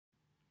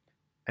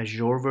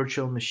Azure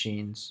Virtual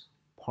Machines,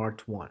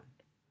 Part 1.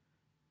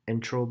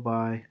 Intro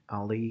by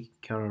Ali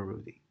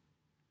Kararudi.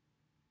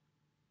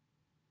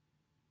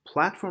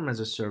 Platform as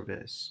a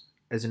service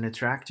is an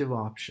attractive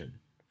option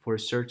for a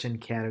certain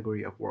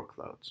category of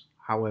workloads.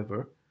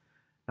 However,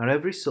 not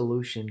every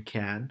solution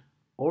can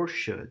or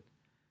should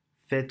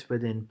fit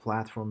within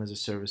platform as a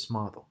service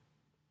model.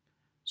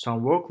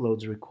 Some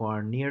workloads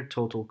require near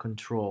total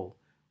control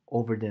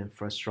over the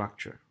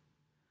infrastructure.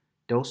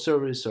 Those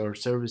services are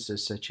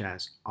services such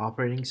as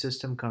operating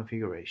system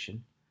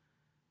configuration,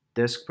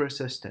 disk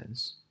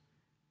persistence,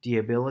 the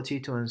ability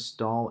to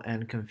install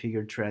and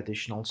configure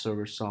traditional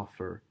server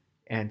software,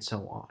 and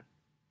so on.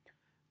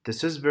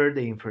 This is where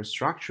the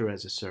infrastructure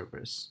as a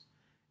service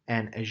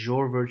and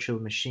Azure virtual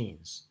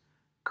machines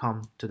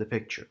come to the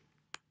picture.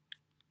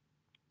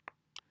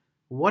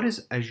 What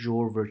is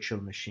Azure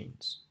virtual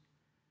machines?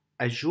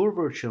 Azure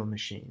virtual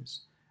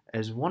machines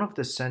is one of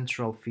the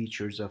central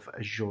features of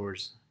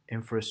Azure's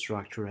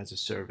infrastructure as a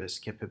service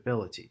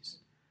capabilities.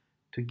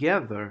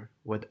 Together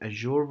with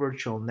Azure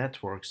Virtual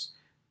Networks,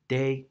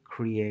 they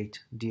create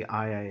the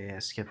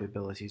IaaS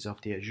capabilities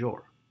of the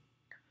Azure.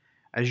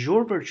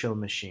 Azure Virtual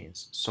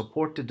Machines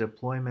support the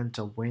deployment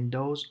of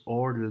Windows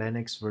or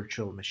Linux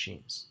virtual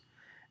machines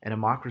in a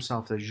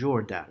Microsoft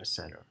Azure data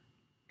center.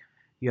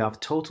 You have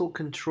total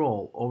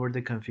control over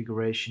the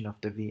configuration of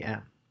the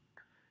VM.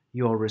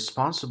 You are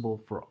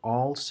responsible for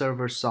all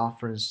server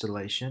software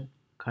installation,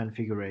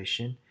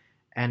 configuration,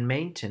 and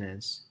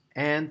maintenance,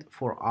 and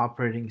for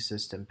operating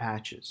system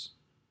patches.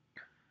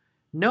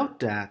 Note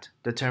that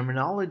the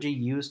terminology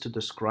used to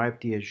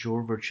describe the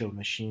Azure Virtual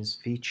Machines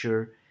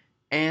feature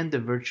and the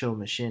virtual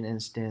machine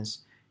instance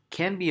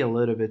can be a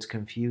little bit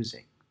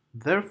confusing.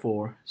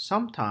 Therefore,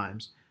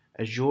 sometimes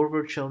Azure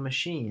Virtual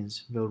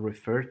Machines will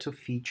refer to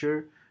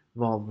feature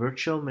while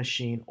Virtual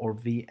Machine or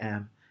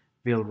VM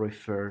will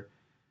refer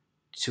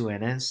to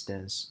an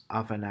instance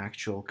of an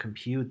actual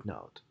compute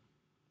node.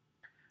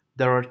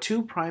 There are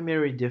two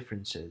primary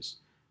differences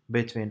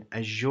between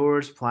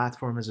Azure's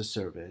platform as a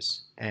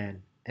service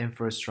and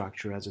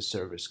infrastructure as a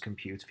service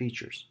compute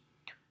features: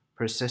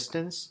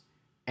 persistence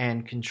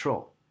and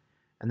control.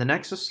 In the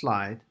next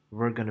slide,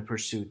 we're going to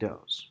pursue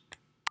those.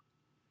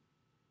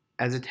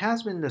 As it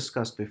has been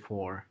discussed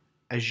before,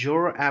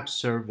 Azure App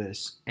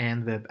Service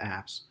and Web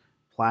Apps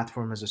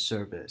platform as a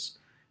service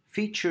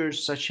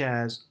features such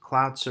as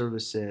cloud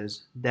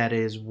services, that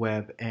is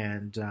web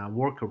and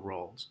worker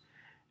roles,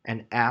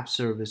 and app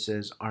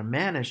services are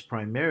managed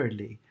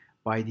primarily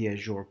by the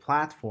Azure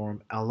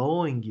platform,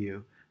 allowing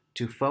you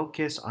to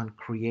focus on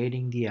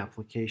creating the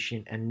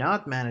application and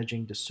not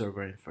managing the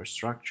server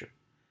infrastructure.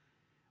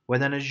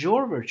 With an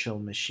Azure Virtual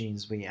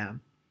Machines VM,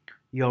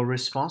 you are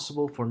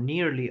responsible for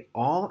nearly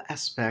all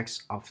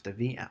aspects of the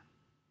VM.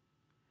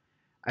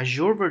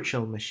 Azure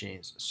Virtual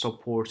Machines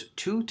support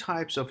two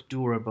types of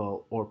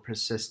durable or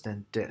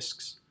persistent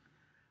disks: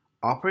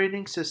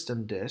 operating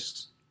system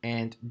disks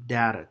and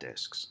data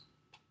disks.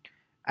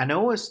 An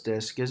OS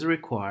disk is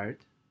required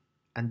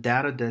and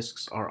data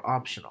disks are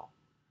optional.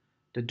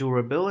 The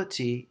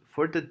durability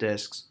for the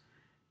disks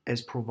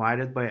is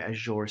provided by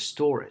Azure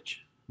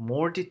Storage.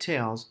 More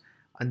details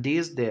on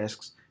these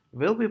disks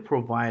will be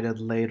provided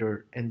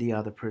later in the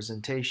other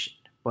presentation,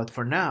 but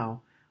for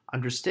now,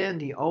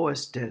 understand the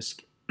OS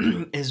disk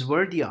is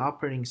where the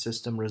operating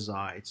system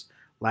resides,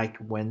 like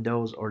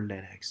Windows or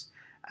Linux,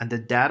 and the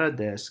data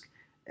disk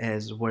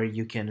is where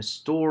you can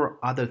store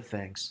other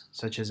things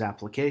such as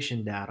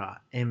application data,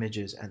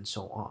 images, and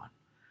so on.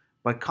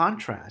 By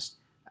contrast,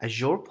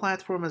 Azure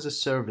Platform as a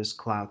Service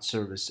cloud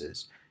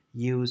services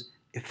use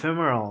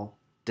ephemeral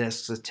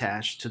disks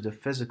attached to the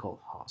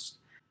physical host,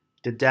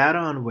 the data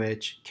on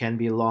which can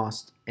be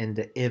lost in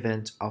the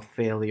event of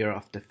failure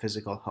of the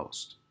physical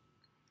host.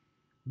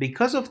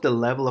 Because of the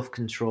level of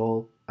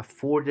control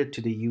afforded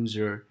to the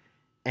user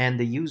and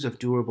the use of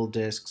durable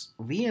disks,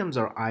 VMs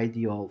are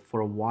ideal for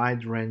a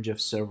wide range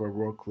of server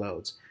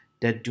workloads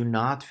that do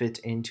not fit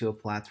into a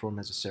platform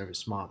as a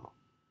service model.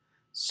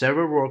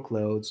 Server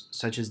workloads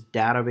such as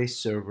database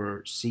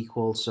server,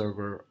 SQL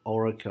Server,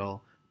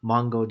 Oracle,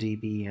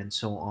 MongoDB, and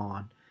so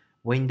on,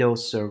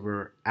 Windows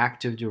Server,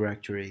 Active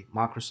Directory,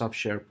 Microsoft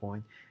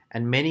SharePoint,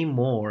 and many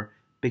more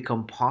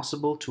become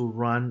possible to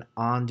run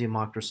on the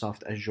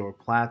Microsoft Azure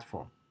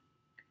platform.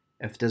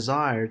 If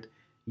desired,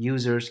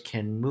 users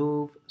can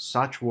move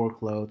such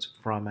workloads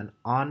from an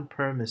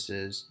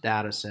on-premises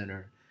data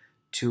center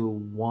to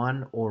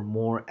one or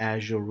more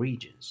Azure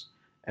regions,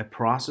 a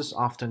process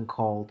often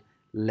called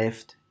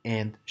lift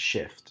and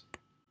shift.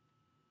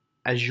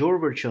 Azure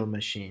Virtual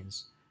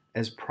Machines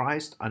is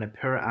priced on a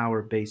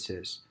per-hour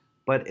basis,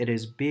 but it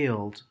is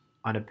billed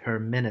on a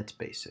per-minute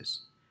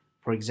basis.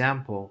 For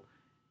example,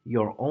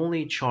 you're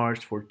only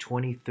charged for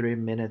 23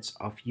 minutes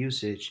of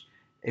usage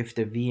if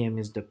the VM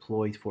is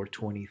deployed for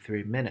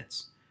 23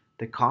 minutes.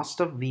 The cost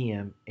of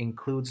VM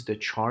includes the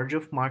charge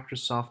of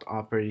Microsoft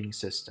operating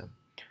system.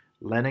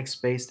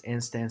 Linux-based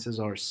instances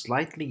are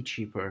slightly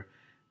cheaper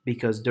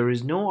because there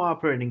is no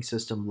operating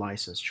system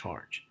license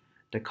charge.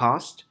 The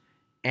cost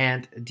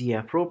and the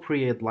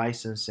appropriate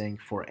licensing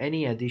for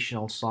any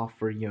additional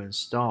software you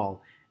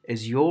install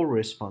is your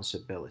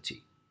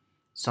responsibility.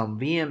 Some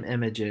VM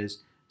images,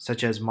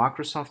 such as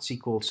Microsoft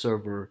SQL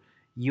Server,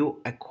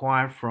 you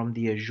acquire from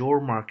the Azure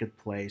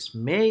Marketplace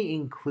may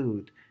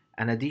include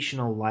an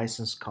additional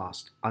license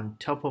cost on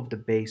top of the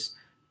base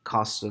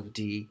cost of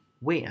the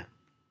VM.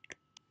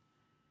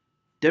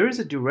 There is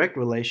a direct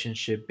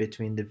relationship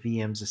between the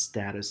VM's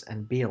status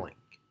and billing.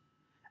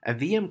 A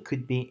VM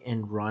could be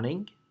in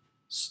running,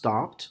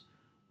 stopped,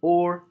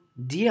 or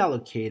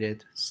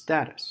deallocated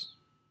status.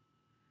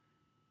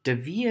 The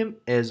VM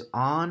is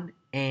on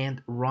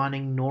and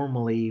running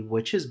normally,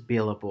 which is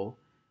billable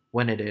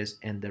when it is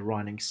in the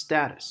running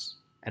status,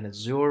 and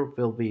Azure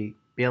will be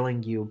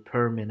billing you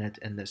per minute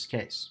in this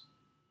case.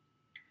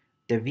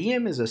 The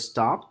VM is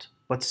stopped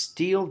but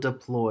still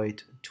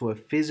deployed to a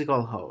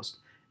physical host,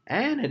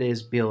 and it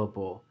is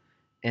billable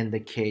in the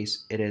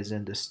case it is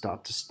in the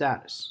stopped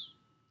status.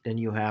 Then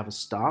you have a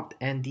stopped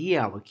and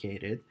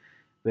deallocated,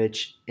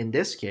 which in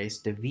this case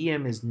the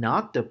VM is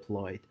not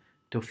deployed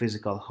to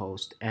physical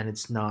host and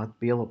it's not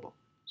billable.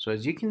 So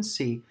as you can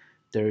see,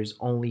 there is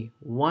only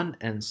one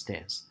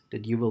instance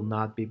that you will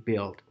not be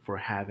billed for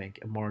having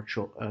a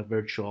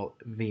virtual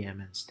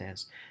VM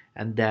instance,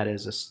 and that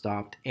is a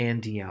stopped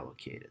and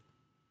deallocated.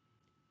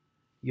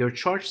 You're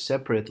charged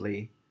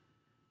separately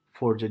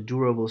for the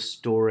durable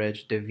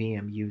storage the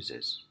VM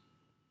uses.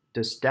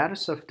 The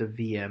status of the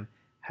VM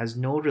has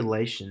no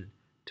relation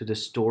to the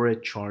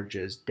storage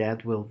charges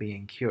that will be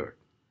incurred.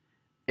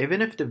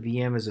 Even if the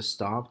VM is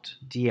stopped,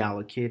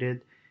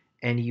 deallocated,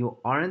 and you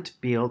aren't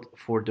billed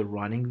for the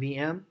running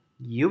VM,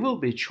 you will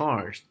be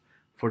charged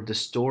for the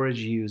storage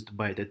used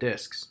by the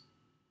disks.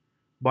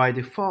 By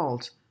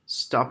default,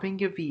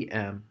 stopping a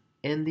VM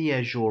in the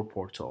Azure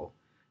portal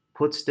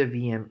puts the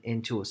VM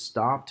into a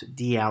stopped,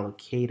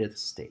 deallocated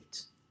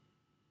state,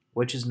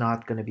 which is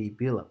not going to be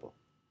billable.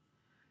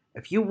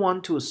 If you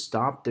want to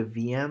stop the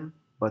VM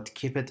but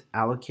keep it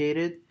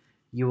allocated,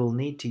 you will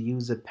need to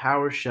use a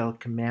PowerShell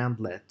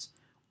commandlet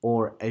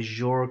or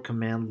Azure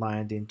command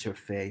line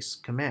interface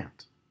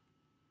command.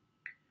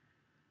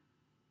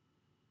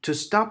 To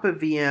stop a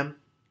VM,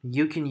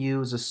 you can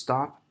use a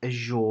stop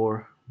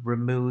Azure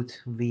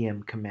remote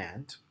VM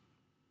command.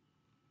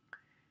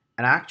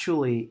 And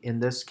actually,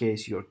 in this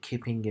case, you're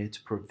keeping it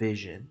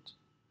provisioned.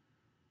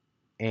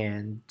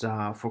 And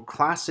for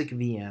classic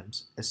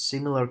VMs, a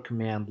similar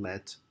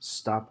commandlet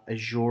stop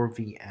Azure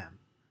VM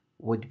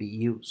would be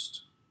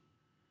used.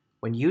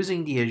 When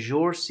using the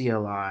Azure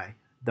CLI,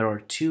 there are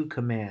two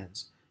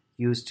commands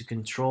used to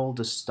control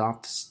the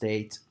stopped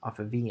state of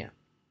a VM.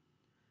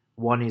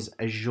 One is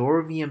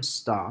Azure VM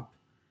stop,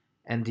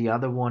 and the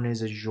other one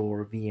is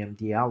Azure VM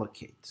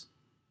deallocate.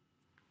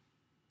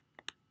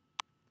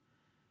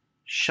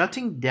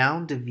 Shutting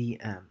down the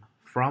VM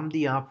from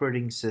the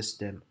operating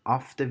system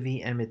of the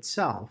VM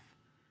itself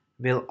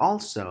will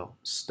also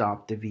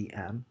stop the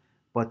VM,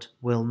 but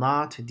will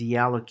not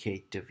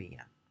deallocate the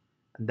VM.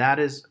 And that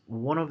is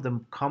one of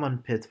the common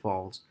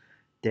pitfalls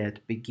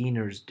that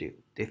beginners do.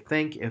 They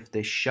think if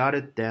they shut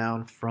it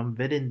down from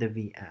within the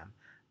VM,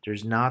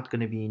 there's not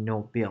going to be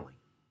no billing.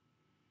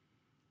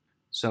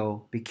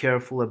 So be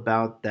careful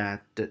about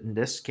that. In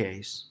this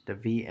case, the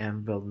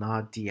VM will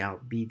not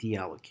be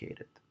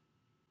deallocated.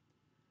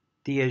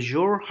 The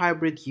Azure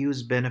Hybrid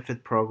Use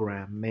Benefit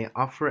Program may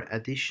offer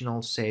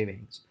additional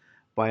savings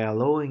by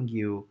allowing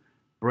you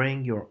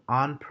bring your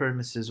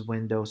on-premises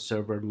Windows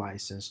Server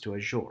license to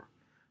Azure.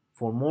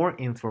 For more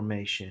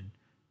information,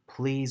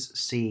 please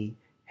see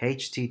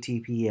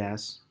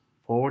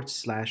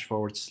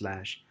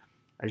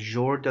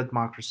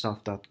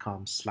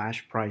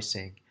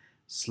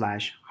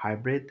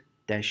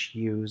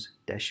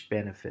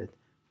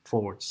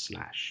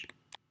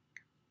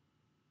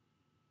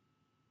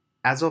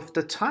As of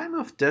the time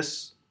of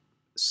this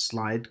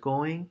slide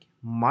going,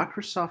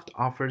 Microsoft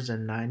offers a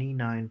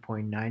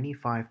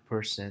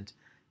 99.95%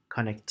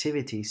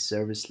 connectivity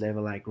service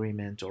level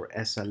agreement or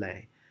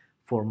SLA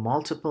for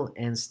multiple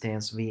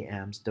instance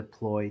VMs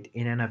deployed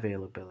in an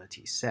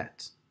availability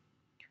set.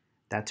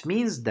 That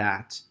means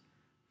that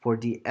for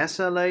the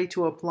SLA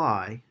to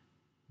apply,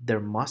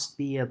 there must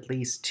be at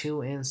least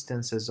 2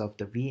 instances of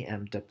the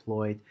VM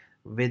deployed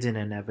within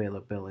an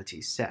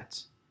availability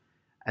set.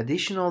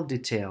 Additional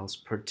details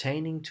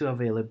pertaining to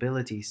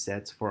availability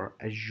sets for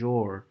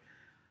Azure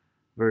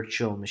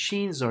virtual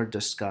machines are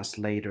discussed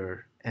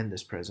later in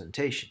this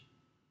presentation.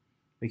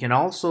 We can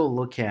also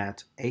look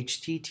at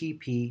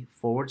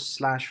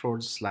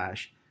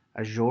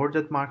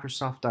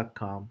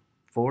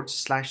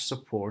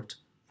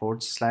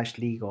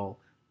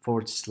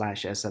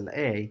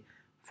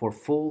for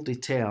full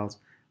details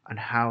on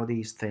how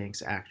these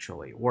things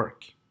actually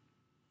work.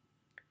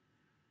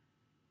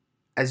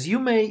 As you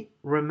may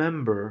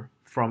remember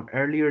from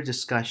earlier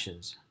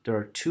discussions, there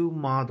are two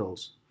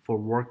models for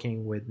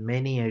working with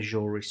many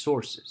Azure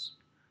resources.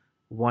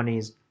 One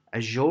is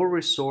Azure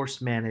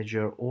Resource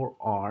Manager or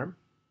ARM,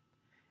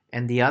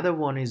 and the other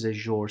one is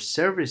Azure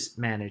Service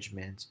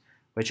Management,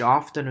 which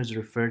often is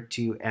referred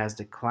to as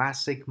the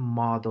classic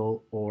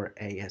model or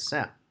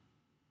ASM.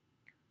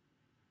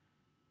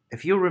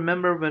 If you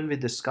remember when we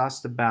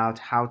discussed about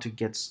how to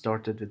get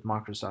started with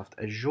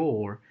Microsoft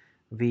Azure,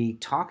 we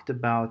talked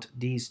about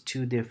these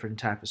two different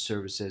types of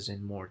services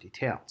in more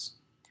details.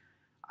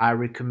 I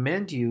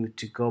recommend you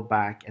to go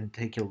back and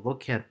take a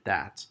look at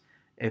that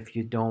if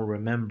you don't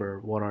remember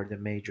what are the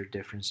major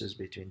differences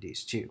between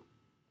these two.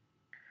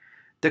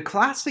 The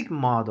classic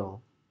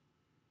model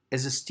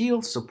is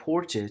still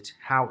supported,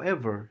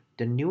 however,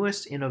 the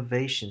newest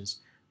innovations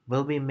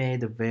will be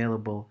made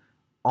available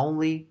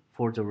only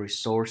for the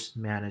resource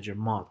manager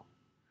model.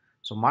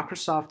 So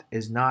Microsoft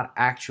is not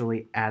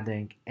actually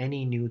adding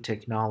any new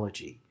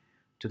technology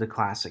to the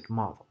classic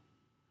model.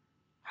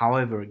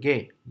 However,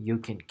 again, you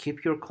can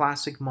keep your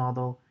classic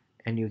model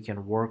and you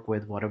can work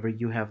with whatever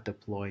you have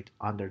deployed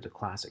under the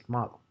classic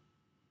model.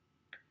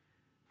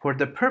 For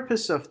the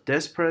purpose of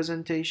this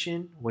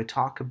presentation, we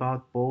talk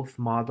about both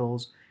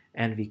models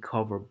and we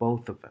cover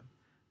both of them,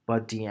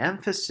 but the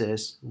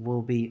emphasis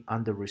will be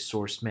on the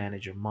resource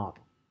manager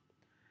model.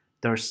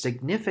 There are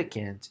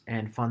significant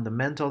and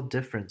fundamental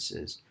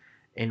differences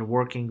in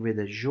working with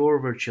Azure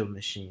virtual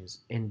machines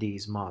in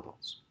these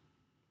models.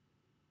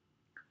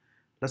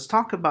 Let's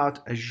talk about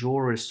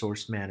Azure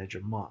Resource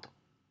Manager model.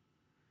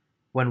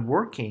 When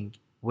working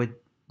with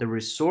the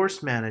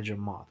Resource Manager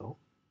model,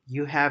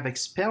 you have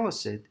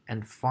explicit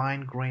and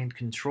fine-grained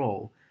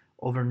control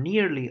over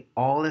nearly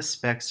all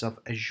aspects of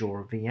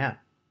Azure VM.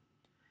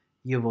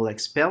 You will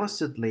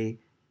explicitly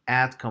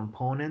add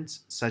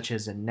components such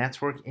as a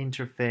network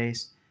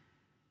interface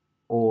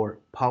or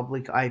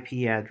public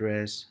IP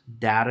address,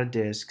 data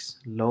disks,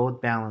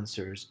 load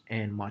balancers,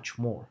 and much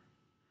more.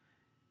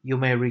 You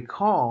may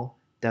recall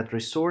that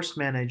Resource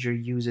Manager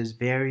uses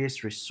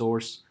various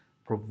resource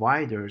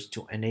providers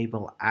to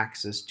enable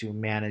access to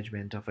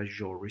management of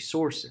Azure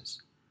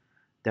resources.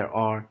 There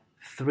are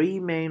three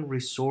main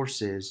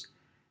resources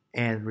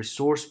and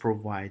resource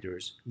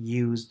providers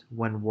used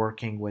when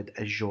working with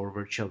Azure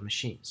virtual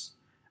machines,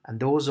 and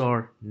those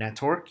are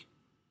network,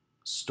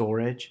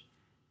 storage,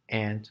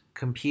 and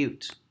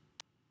compute.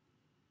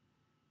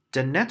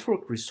 The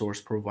network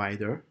resource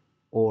provider,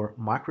 or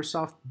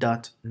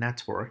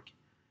Microsoft.Network,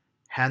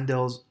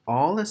 handles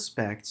all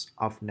aspects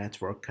of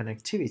network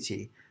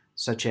connectivity,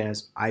 such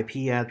as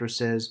IP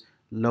addresses,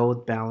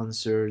 load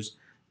balancers,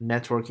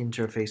 network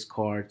interface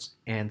cards,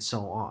 and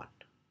so on.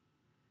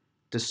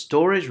 The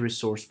storage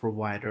resource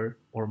provider,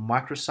 or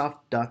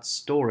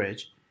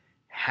Microsoft.Storage,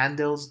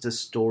 handles the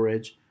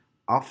storage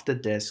of the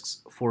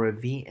disks for a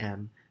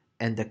VM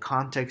in the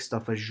context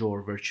of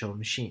Azure virtual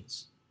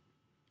machines.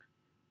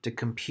 The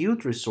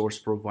compute resource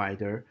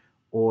provider,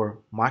 or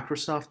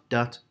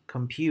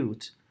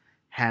Microsoft.Compute,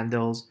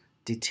 handles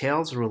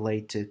details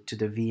related to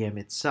the VM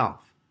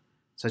itself,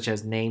 such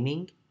as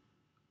naming,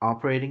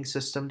 operating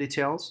system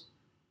details,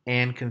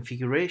 and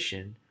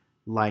configuration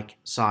like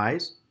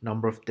size,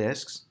 number of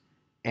disks,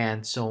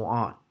 and so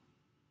on.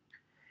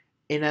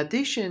 In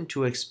addition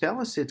to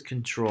explicit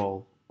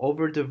control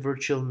over the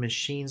virtual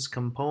machine's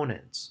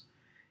components,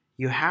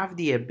 you have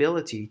the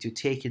ability to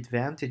take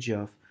advantage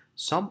of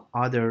some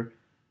other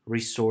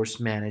resource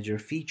manager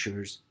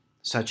features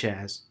such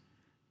as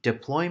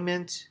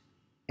deployment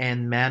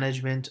and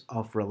management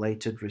of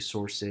related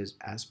resources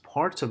as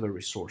parts of a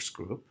resource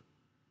group,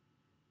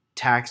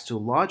 tags to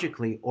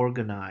logically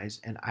organize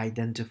and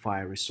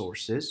identify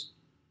resources,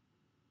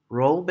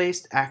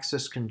 role-based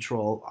access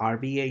control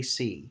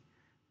RBAC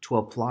to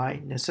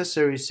apply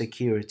necessary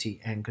security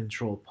and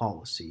control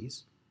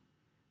policies,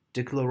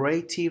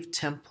 declarative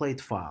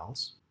template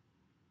files,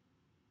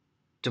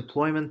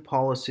 deployment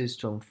policies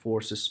to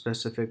enforce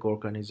specific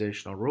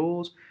organizational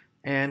rules,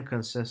 and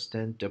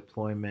consistent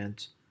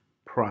deployment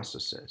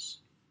processes.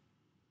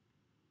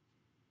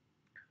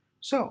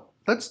 So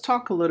let's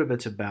talk a little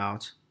bit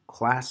about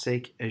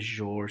classic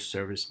Azure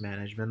Service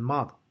Management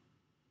model.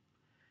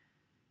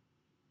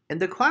 In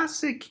the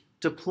classic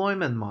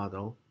deployment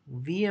model,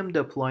 VM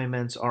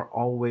deployments are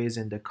always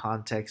in the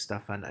context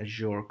of an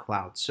Azure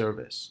cloud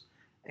service,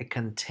 a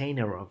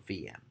container of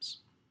VMs.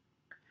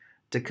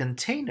 The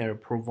container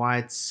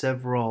provides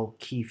several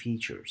key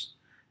features,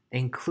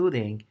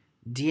 including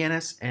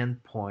DNS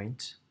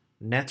endpoint,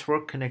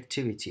 network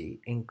connectivity,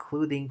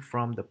 including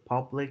from the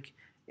public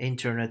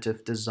internet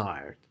if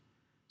desired,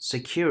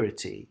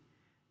 security,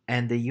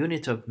 and the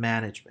unit of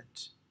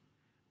management.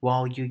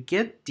 While you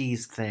get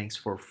these things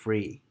for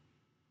free,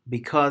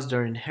 because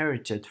they're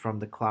inherited from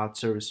the cloud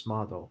service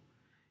model,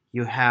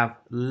 you have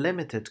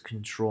limited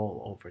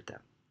control over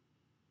them.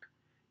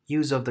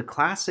 Use of the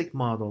classic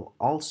model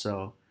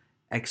also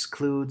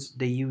excludes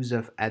the use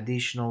of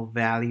additional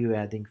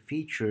value-adding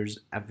features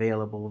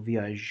available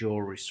via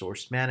Azure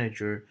Resource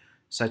Manager,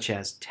 such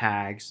as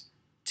tags,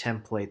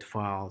 template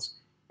files,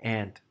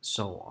 and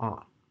so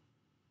on.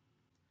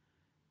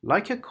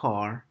 Like a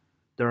car,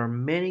 there are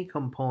many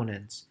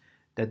components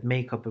that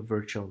make up a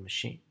virtual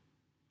machine.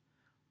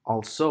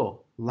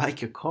 Also,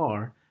 like a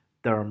car,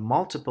 there are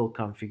multiple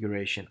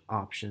configuration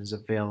options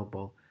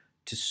available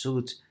to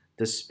suit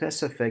the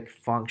specific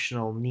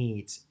functional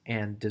needs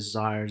and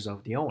desires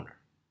of the owner.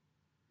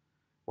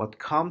 What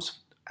comes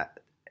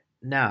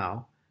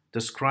now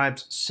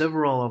describes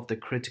several of the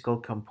critical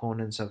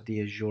components of the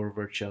Azure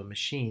virtual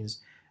machines.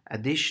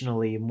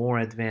 Additionally, more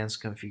advanced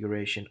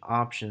configuration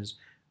options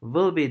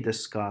will be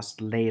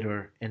discussed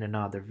later in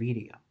another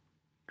video.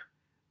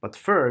 But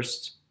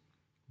first,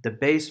 the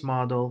base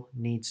model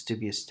needs to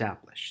be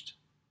established.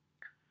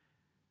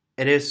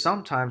 It is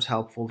sometimes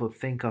helpful to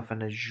think of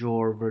an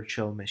Azure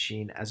virtual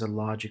machine as a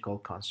logical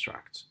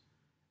construct.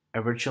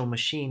 A virtual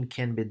machine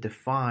can be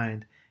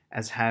defined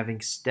as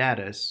having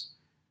status,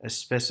 a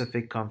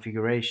specific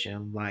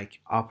configuration like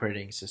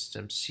operating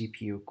system,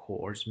 CPU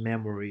cores,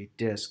 memory,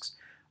 disks,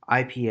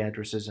 IP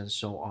addresses, and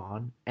so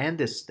on, and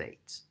a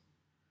state.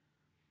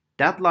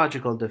 That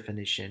logical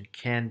definition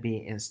can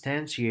be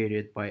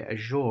instantiated by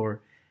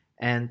Azure,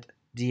 and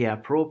the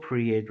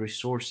appropriate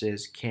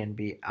resources can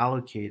be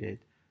allocated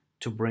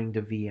to bring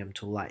the VM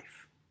to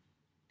life.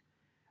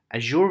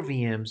 Azure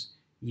VMs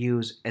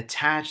use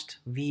attached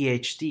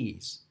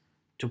VHDs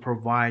to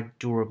provide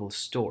durable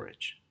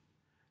storage.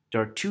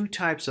 There are two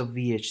types of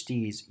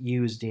VHDs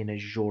used in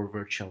Azure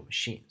virtual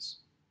machines: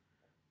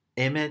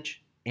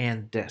 image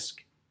and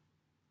disk.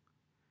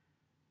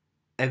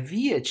 A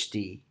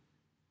VHD,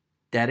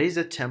 that is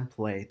a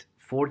template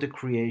for the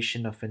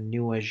creation of a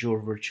new Azure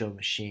virtual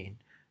machine,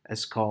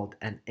 is called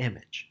an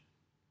image.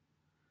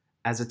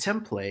 As a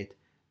template,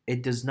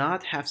 it does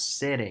not have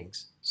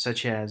settings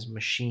such as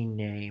machine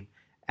name,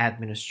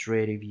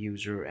 administrative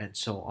user, and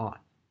so on.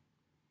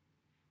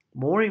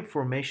 More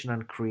information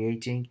on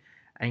creating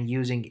and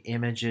using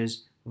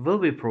images will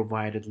be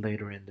provided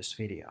later in this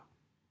video.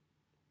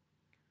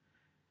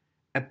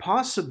 A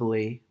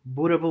possibly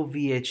bootable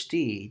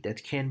VHD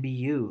that can be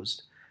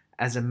used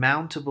as a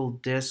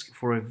mountable disk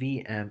for a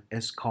VM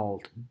is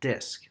called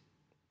disk.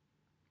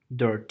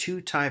 There are two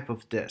types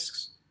of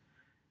disks: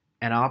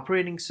 an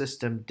operating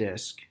system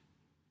disk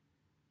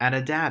and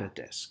a data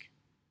disk.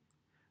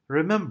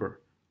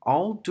 Remember,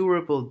 all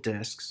durable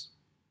disks,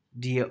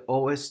 the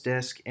OS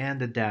disk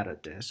and the data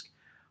disk,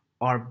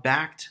 are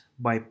backed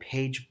by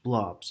page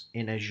blobs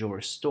in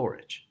Azure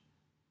storage.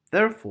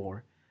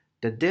 Therefore,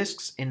 the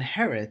disks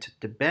inherit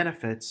the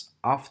benefits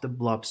of the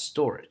blob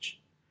storage,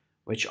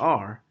 which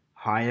are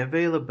high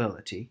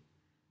availability,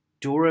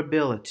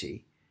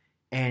 durability,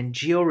 and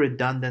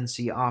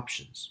geo-redundancy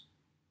options.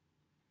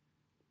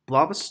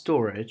 Blob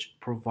storage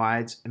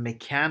provides a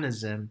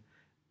mechanism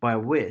by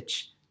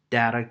which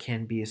data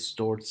can be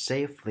stored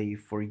safely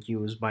for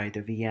use by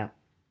the VM.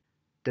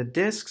 The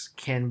disks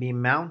can be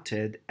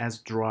mounted as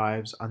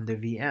drives on the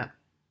VM.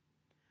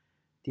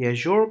 The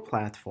Azure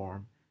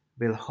platform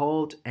will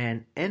hold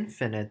an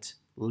infinite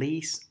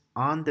lease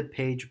on the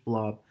page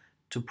blob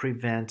to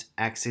prevent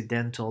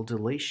accidental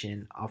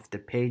deletion of the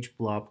page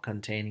blob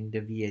containing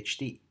the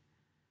VHD.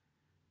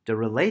 The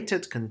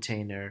related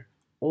container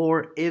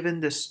or even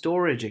the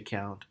storage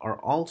account are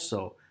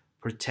also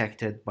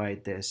protected by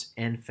this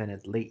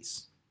infinite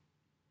lease.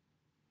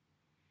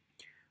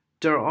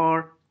 There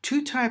are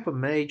two types of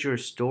major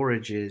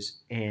storages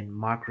in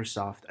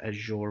Microsoft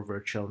Azure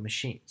virtual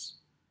machines: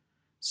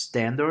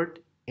 standard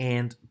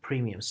and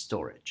premium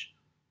storage.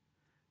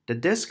 The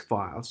disk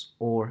files,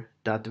 or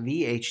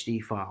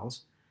 .vhd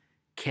files,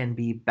 can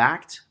be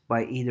backed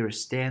by either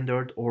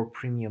standard or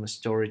premium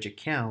storage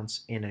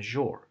accounts in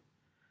Azure.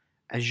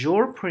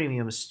 Azure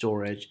Premium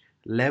Storage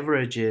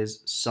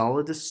leverages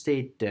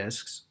solid-state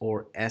disks,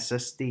 or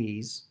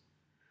SSDs,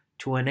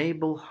 to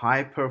enable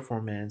high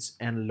performance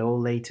and low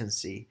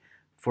latency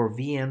for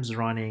VMs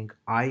running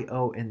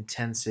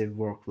I/O-intensive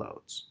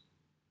workloads.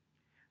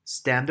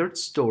 Standard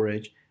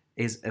storage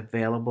is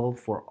available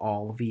for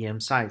all VM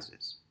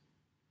sizes,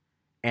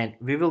 and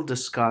we will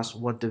discuss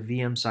what the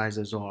VM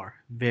sizes are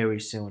very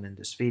soon in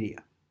this video.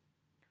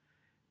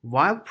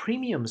 While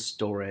premium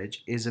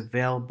storage is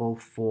available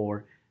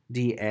for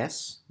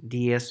DS,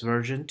 DS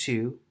version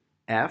 2,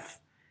 F,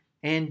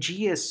 and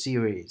GS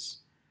series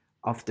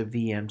of the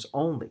VMs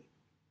only.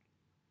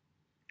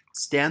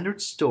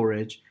 Standard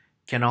storage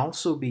can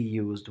also be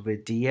used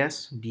with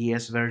DS,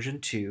 DS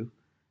version 2,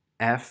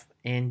 F,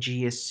 and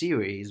GS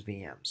series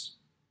VMs,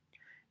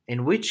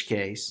 in which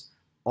case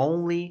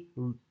only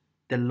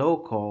the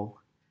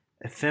local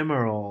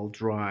ephemeral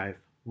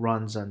drive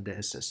runs on the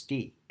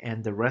SSD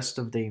and the rest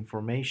of the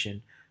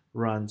information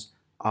runs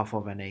off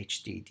of an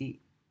HDD.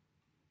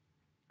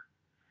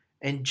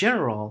 In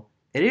general,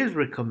 it is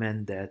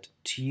recommended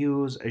to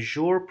use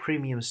Azure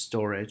Premium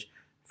Storage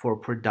for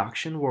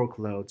production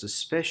workloads,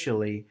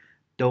 especially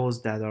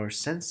those that are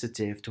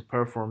sensitive to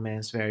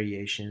performance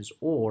variations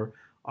or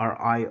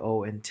are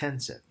I/O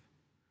intensive.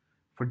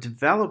 For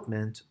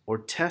development or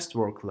test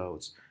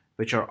workloads,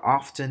 which are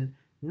often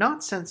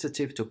not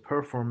sensitive to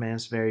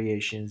performance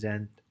variations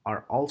and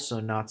are also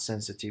not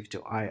sensitive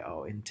to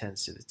I/O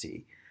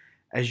intensity,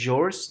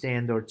 Azure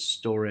Standard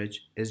Storage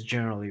is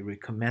generally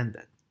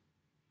recommended.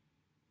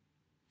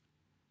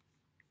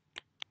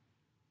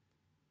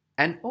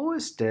 An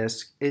OS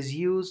disk is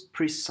used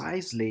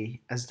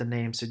precisely as the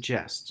name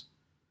suggests,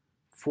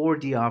 for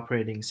the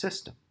operating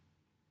system.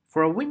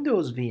 For a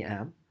Windows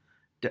VM,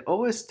 the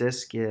OS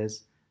disk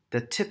is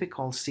the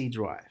typical C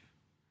drive.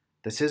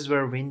 This is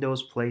where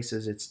Windows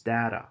places its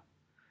data.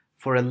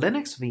 For a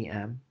Linux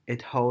VM,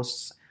 it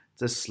hosts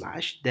the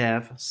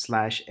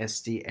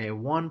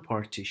 /dev/sta1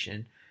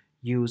 partition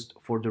used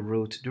for the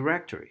root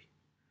directory.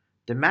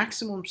 The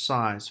maximum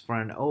size for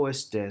an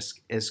OS disk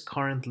is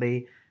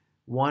currently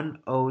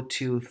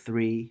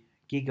 1023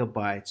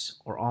 gigabytes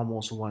or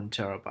almost 1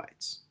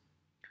 terabytes.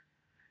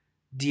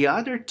 The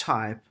other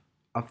type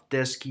of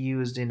disk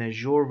used in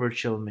Azure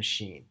Virtual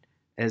Machine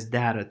is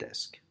data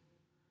disk.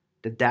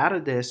 The data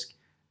disk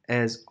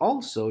is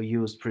also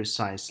used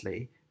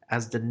precisely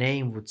as the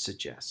name would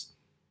suggest,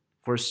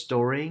 for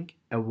storing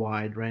a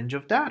wide range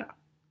of data.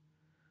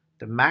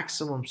 The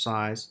maximum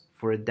size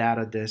for a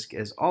data disk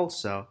is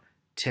also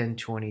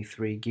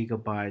 1023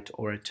 gigabyte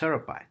or a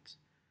terabyte.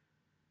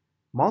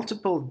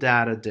 Multiple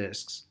data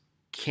disks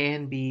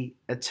can be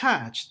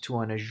attached to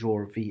an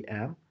Azure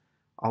VM,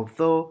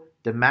 although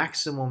the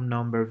maximum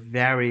number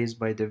varies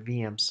by the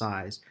VM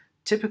size,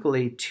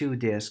 typically 2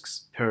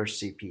 disks per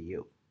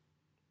CPU.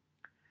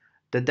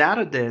 The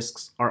data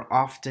disks are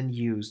often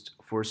used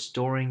for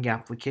storing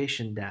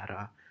application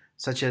data,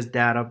 such as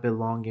data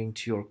belonging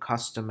to your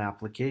custom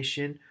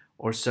application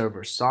or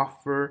server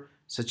software,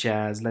 such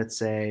as, let's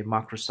say,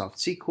 Microsoft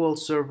SQL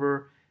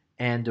Server,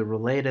 and the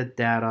related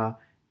data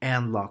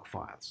and log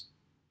files.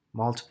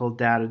 Multiple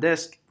data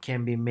disks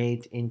can be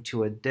made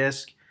into a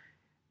disk,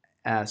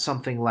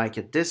 something like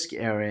a disk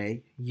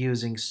array,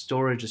 using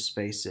storage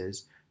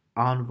spaces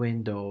on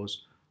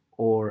Windows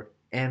or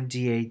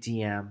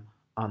MDADM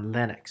on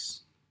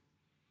Linux.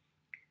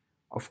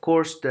 Of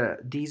course,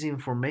 these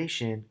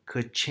information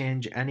could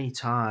change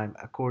anytime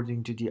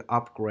according to the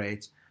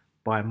upgrades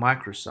by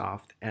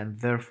Microsoft, and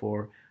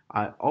therefore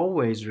I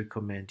always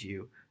recommend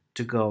you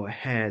to go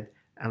ahead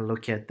and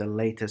look at the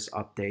latest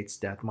updates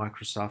that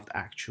Microsoft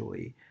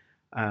actually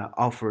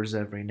offers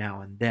every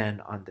now and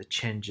then on the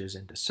changes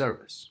in the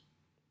service.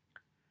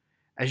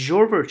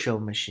 Azure Virtual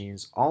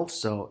Machines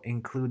also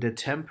include a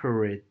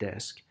temporary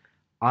disk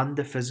on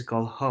the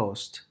physical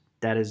host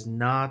that is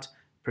not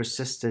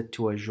persisted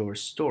to Azure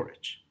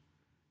storage.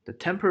 The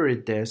temporary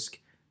disk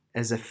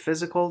is a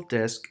physical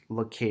disk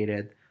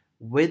located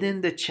within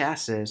the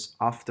chassis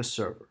of the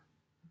server.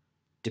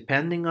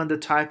 Depending on the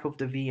type of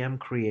the VM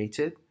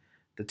created,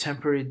 the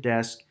temporary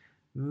disk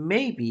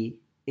may be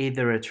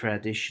either a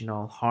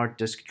traditional hard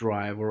disk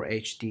drive or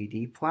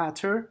HDD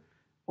platter,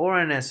 or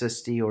an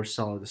SSD or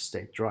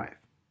solid-state drive.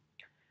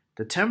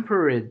 The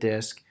temporary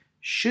disk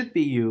should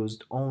be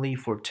used only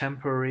for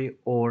temporary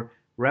or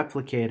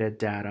replicated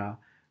data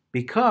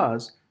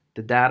because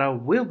the data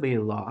will be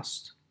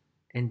lost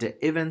in the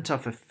event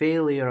of a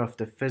failure of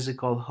the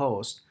physical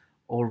host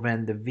or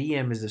when the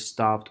VM is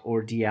stopped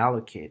or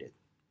deallocated.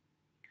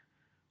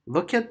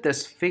 Look at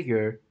this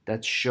figure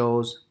that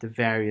shows the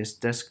various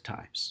disk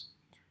types.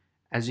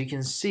 As you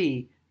can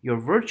see, your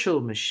virtual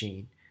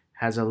machine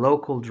has a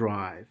local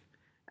drive,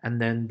 and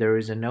then there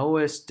is an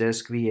OS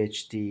disk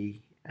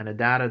VHD and a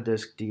data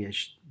disk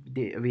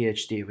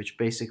VHD, which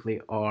basically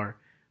are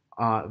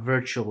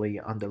virtually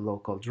on the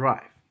local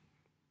drive.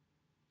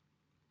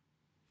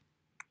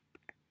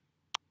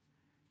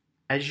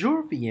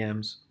 Azure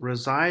VMs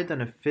reside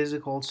on a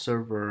physical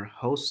server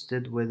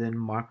hosted within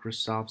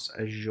Microsoft's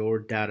Azure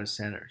data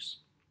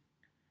centers.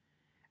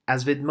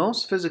 As with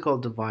most physical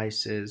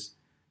devices,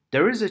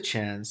 there is a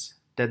chance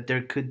that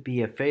there could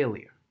be a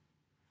failure.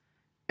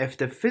 If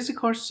the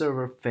physical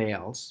server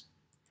fails,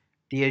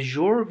 the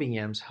Azure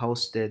VMs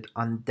hosted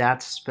on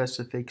that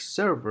specific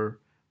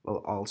server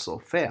will also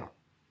fail.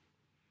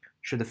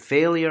 Should a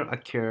failure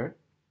occur,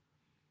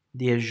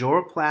 the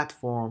Azure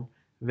platform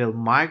will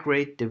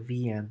migrate the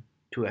VM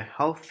to a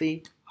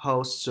healthy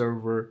host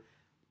server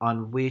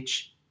on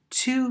which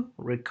to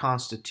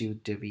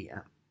reconstitute the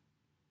VM.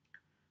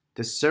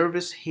 The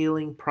service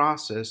healing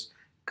process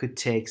could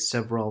take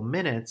several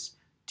minutes.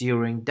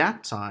 During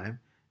that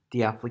time,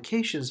 the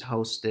applications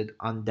hosted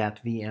on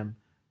that VM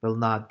will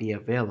not be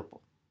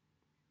available.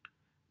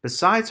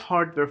 Besides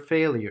hardware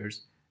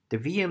failures, the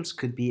VMs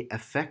could be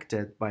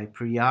affected by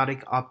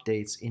periodic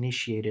updates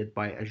initiated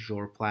by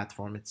Azure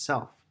platform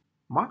itself.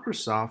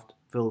 Microsoft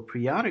will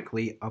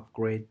periodically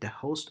upgrade the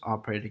host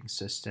operating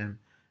system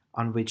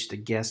on which the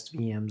guest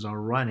VMs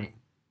are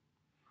running.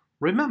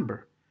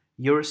 Remember,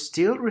 you're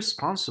still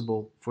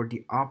responsible for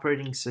the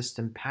operating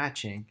system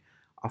patching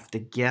of the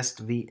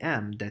guest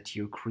VM that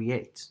you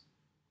create.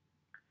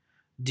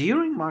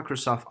 During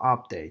Microsoft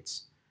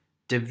updates,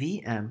 the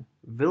VM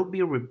will be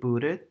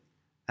rebooted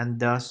and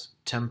thus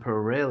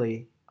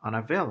temporarily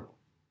unavailable.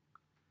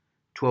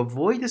 To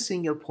avoid a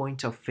single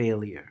point of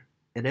failure,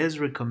 it is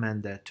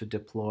recommended to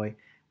deploy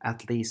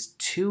at least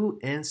 2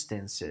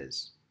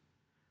 instances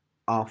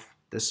of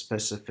the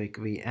specific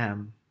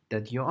VM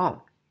that you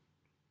own.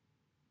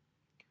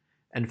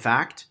 In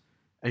fact,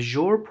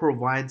 Azure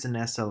provides an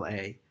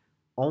SLA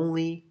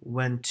only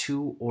when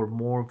 2 or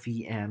more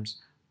VMs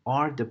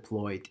are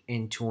deployed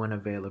into an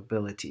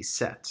availability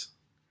set.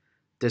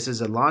 This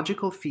is a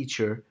logical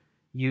feature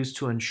used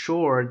to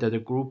ensure that a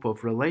group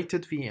of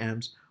related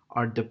VMs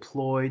are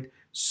deployed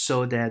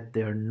so that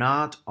they're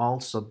not all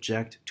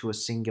subject to a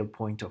single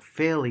point of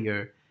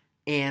failure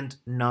and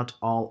not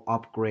all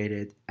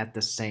upgraded at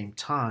the same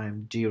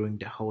time during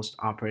the host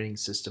operating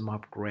system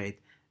upgrade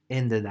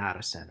in the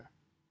data center.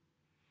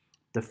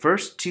 The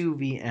first two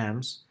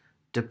VMs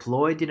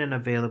deployed in an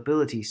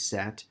availability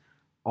set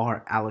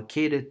are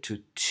allocated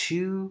to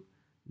two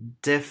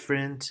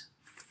different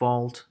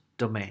fault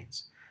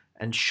domains,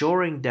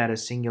 ensuring that a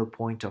single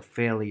point of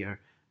failure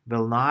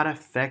will not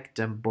affect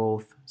them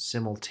both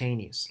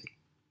simultaneously.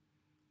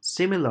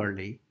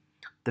 Similarly,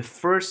 the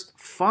first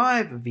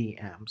five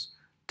VMs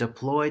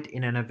deployed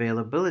in an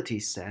availability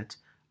set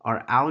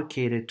are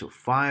allocated to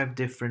five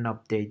different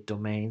update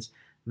domains,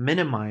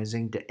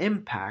 minimizing the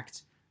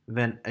impact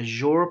when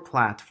Azure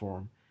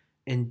platform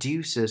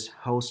induces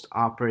host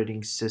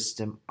operating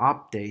system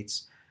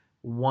updates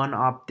one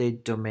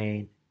update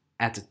domain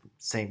at the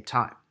same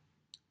time.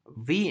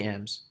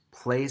 VMs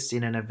placed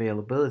in an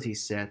availability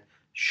set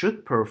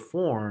should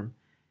perform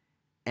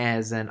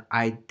as an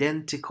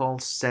identical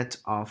set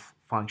of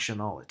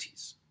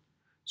functionalities.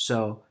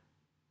 So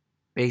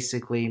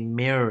basically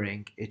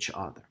mirroring each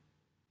other.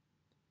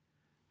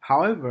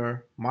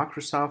 However,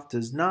 Microsoft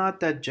is not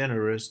that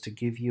generous to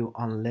give you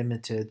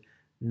unlimited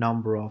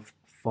number of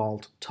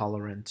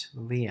fault-tolerant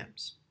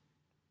VMs.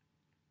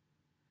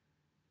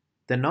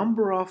 The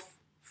number of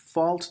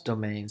fault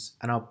domains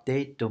and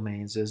update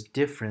domains is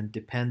different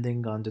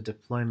depending on the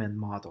deployment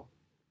model,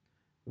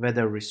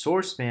 whether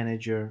Resource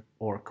Manager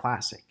or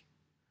Classic.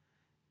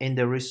 In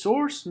the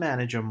Resource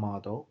Manager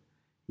model,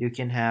 you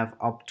can have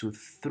up to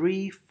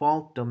 3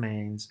 fault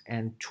domains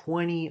and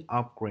 20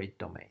 upgrade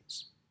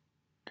domains.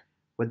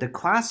 With the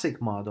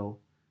Classic model,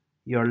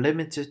 you are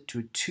limited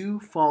to 2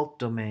 fault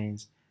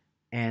domains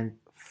and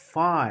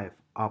 5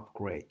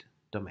 upgrade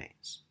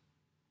domains.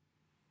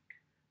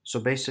 So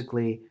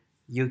basically,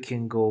 you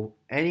can go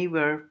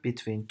anywhere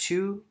between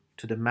 2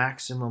 to the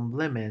maximum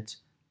limit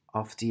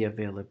of the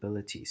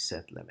availability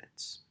set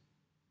limits.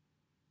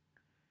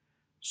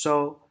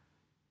 So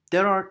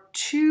there are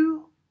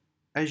two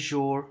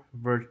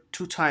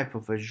types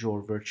of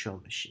Azure virtual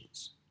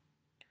machines,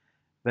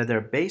 whether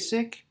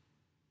basic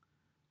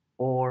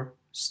or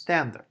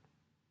standard.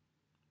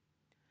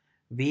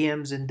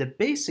 VMs in the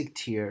basic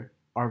tier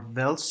are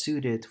well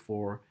suited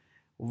for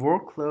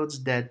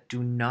workloads that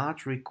do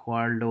not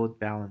require load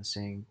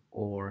balancing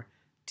or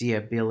the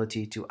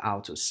ability to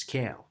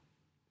auto-scale.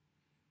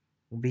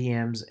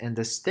 VMs in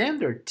the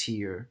standard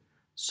tier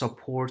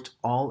support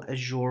all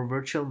Azure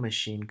virtual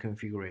machine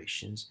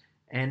configurations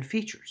and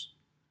features.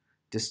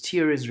 This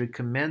tier is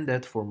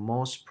recommended for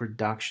most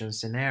production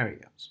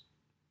scenarios.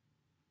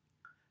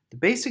 The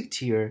basic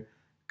tier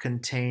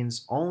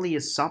contains only a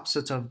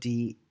subset of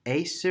the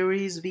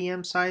A-series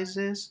VM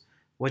sizes,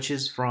 which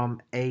is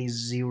from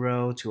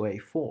A0 to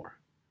A4.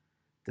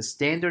 The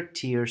standard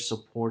tier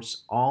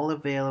supports all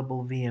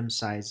available VM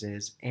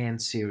sizes and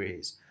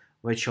series,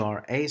 which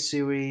are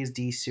A-series,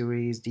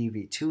 D-series,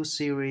 DV2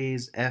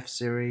 series,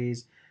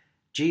 F-series,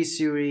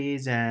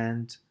 G-series,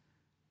 and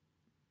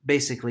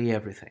basically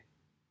everything.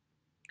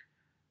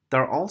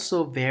 There are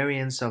also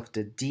variants of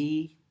the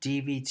D,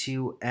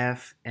 DV2,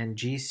 F, and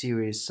G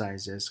series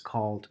sizes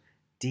called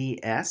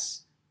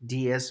DS,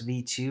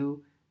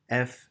 DSV2,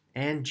 F,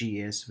 and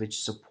GS,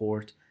 which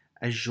support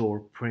Azure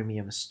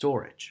Premium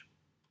Storage.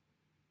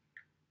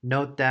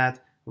 Note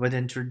that with the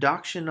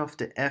introduction of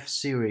the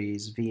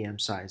F-series VM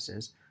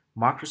sizes,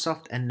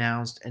 Microsoft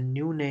announced a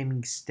new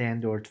naming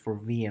standard for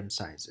VM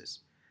sizes,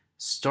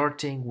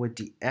 starting with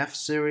the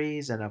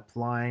F-series and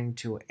applying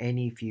to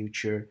any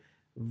future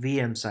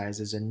VM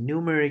sizes. A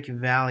numeric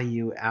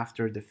value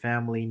after the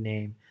family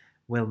name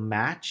will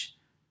match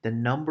the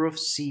number of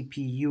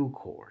CPU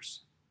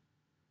cores.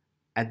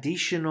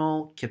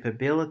 Additional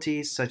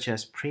capabilities such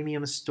as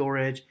premium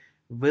storage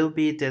will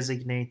be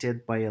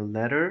designated by a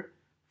letter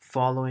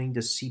following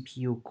the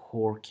CPU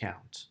core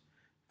count.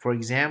 For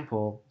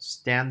example,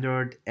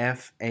 standard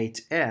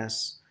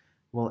F8S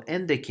will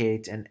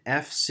indicate an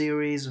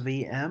F-series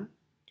VM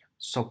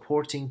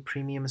supporting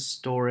premium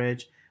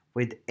storage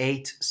with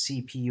 8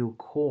 CPU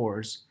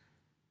cores.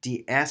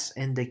 The S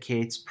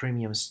indicates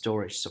premium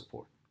storage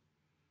support.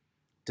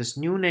 This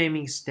new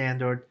naming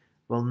standard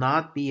will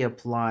not be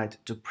applied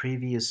to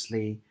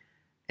previously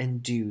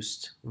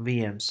induced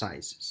VM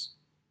sizes.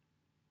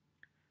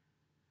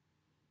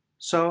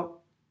 So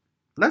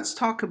let's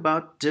talk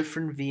about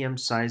different VM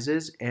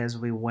sizes as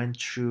we went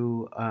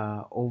through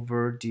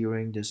over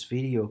during this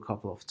video a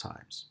couple of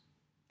times.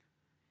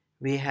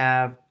 We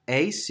have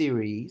A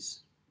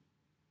series,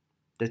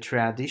 the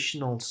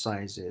traditional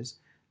sizes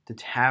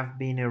that have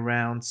been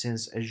around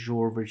since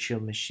Azure Virtual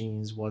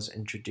Machines was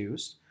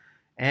introduced,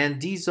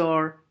 and these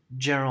are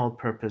general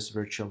purpose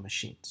virtual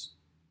machines.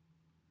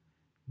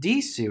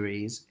 D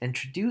series,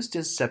 introduced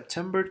in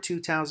September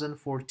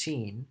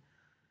 2014,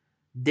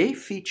 they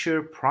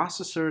feature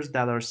processors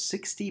that are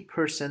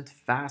 60%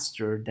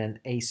 faster than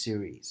A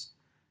series,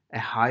 a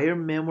higher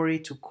memory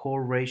to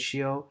core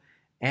ratio,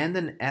 and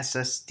an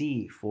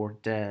SSD for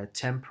the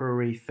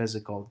temporary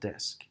physical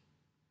disk.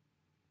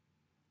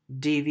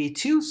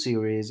 DV2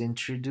 series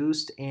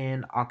introduced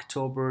in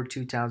October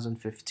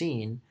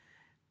 2015.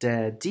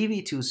 The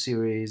DV2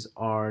 series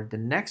are the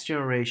next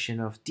generation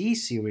of D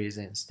series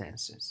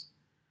instances.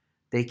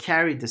 They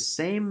carry the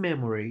same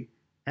memory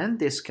and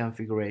disk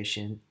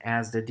configuration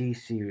as the D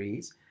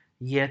series,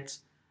 yet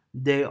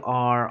they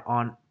are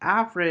on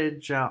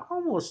average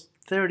almost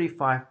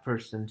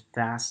 35%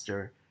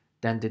 faster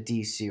than the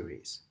D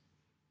series,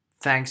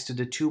 thanks to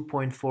the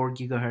 2.4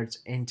 GHz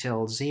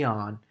Intel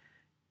Xeon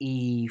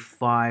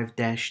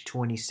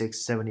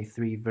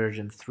E5-2673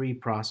 version 3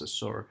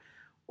 processor,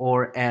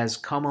 or as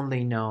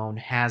commonly known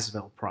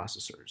Haswell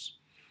processors.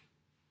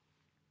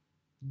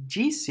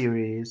 G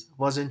series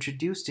was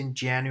introduced in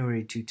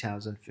January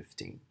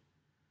 2015.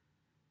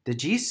 The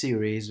G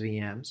series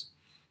VMs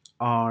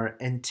are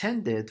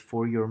intended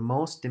for your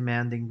most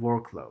demanding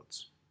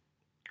workloads.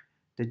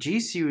 The G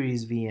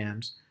series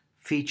VMs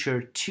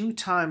feature 2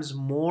 times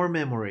more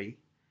memory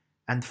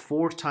and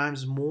 4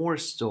 times more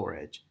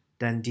storage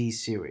than D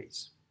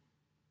series,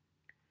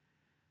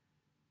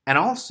 and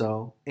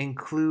also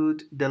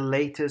include the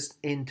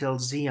latest Intel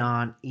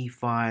Xeon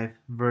E5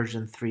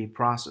 version 3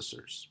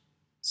 processors,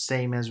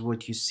 same as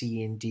what you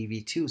see in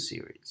DV2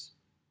 series.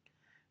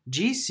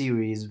 G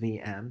series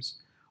VMs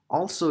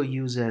also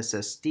use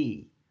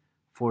SSD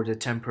for the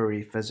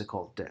temporary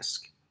physical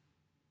disk.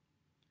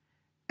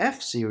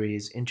 F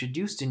series,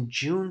 introduced in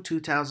June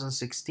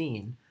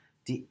 2016,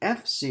 the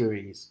F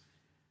series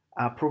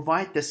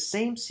provide the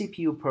same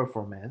CPU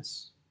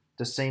performance,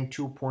 the same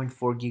 2.4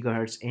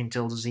 GHz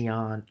Intel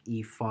Xeon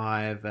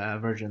E5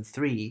 version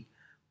 3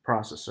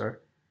 processor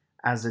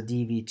as the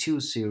DV2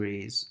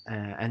 series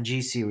and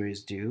G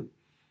series do,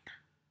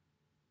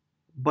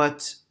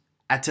 but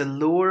at a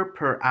lower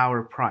per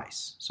hour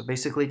price. So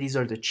basically these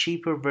are the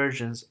cheaper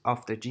versions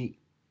of the G.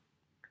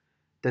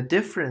 The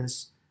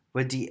difference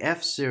with the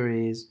F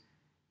series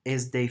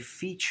is they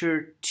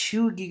feature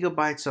 2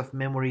 gigabytes of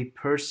memory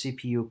per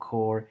CPU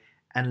core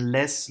and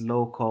less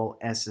local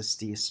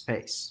SSD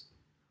space.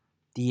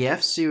 The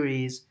F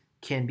series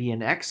can be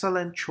an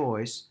excellent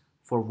choice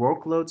for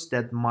workloads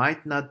that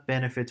might not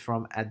benefit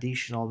from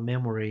additional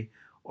memory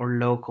or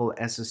local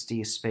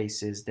SSD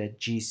spaces that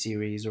G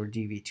series or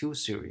DV2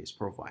 series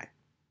provide.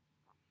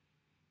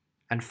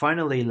 And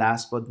finally,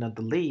 last but not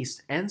the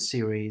least, N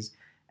series,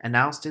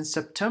 announced in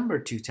September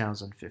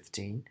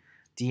 2015.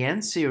 The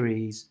N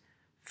series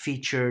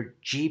featured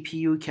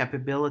GPU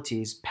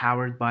capabilities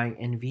powered by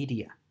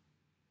NVIDIA.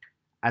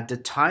 At the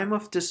time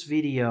of this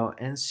video,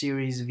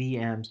 N-series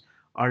VMs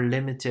are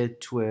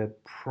limited to a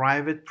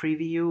private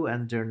preview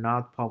and they're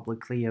not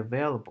publicly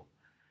available.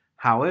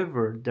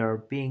 However, they're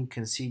being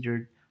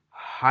considered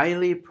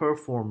highly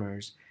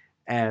performers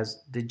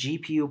as the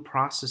GPU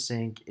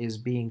processing is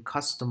being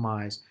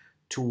customized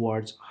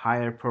towards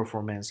higher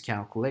performance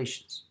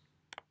calculations.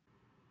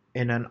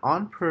 In an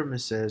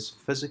on-premises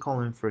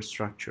physical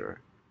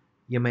infrastructure,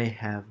 you may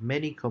have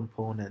many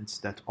components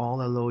that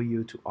all allow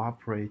you to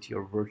operate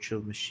your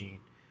virtual machine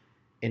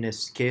in a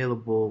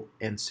scalable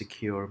and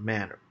secure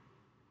manner.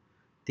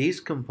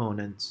 These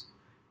components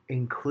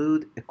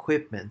include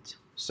equipment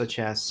such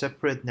as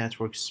separate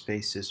network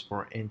spaces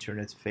for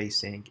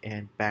internet-facing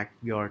and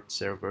backyard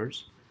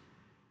servers,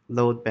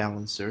 load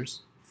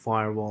balancers,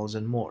 firewalls,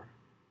 and more.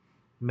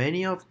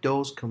 Many of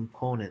those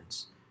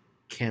components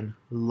can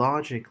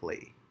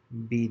logically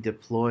be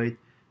deployed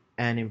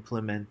and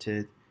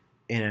implemented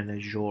in an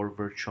Azure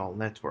virtual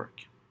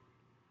network.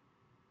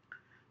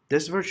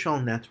 This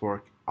virtual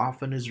network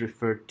often is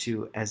referred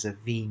to as a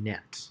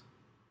VNet.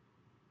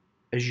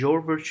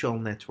 Azure Virtual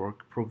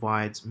Network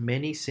provides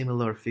many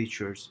similar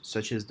features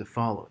such as the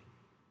following: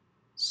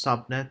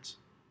 subnet,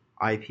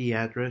 IP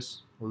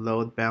address,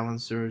 load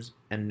balancers,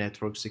 and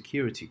network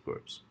security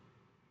groups.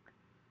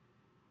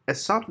 A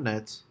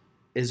subnet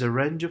is a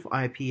range of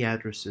IP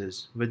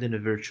addresses within a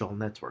virtual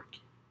network.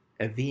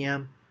 A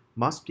VM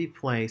must be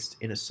placed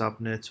in a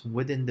subnet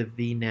within the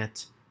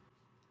VNet.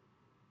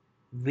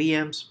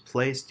 VMs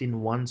placed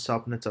in one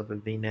subnet of a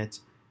VNet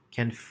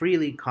can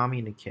freely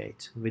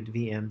communicate with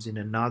VMs in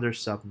another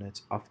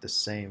subnet of the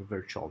same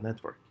virtual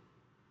network.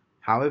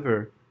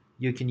 However,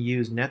 you can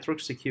use network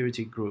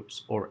security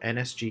groups or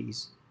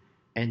NSGs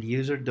and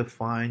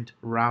user-defined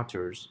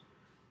routers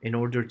in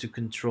order to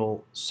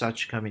control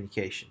such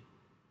communication.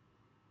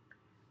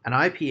 An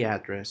IP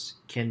address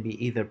can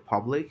be either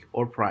public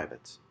or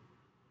private.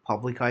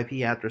 Public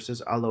IP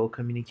addresses allow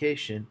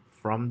communication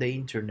from the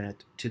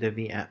internet to the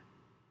VM.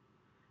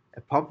 A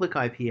public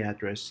IP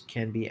address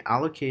can be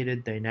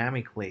allocated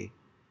dynamically,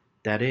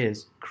 that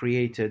is,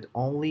 created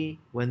only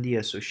when the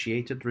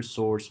associated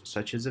resource,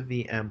 such as a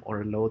VM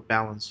or a load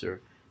balancer,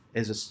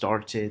 is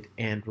started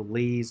and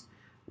released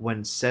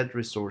when said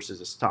resource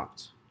is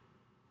stopped,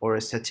 or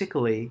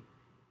statically,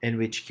 in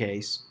which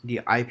case the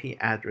IP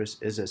address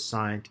is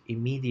assigned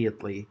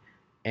immediately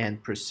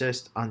and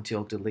persists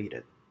until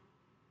deleted.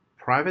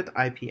 Private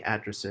IP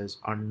addresses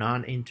are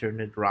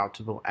non-internet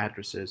routable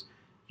addresses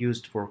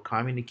used for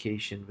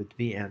communication with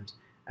VMs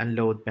and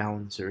load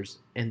balancers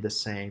in the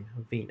same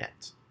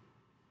VNet.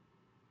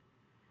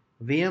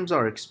 VMs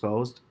are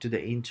exposed to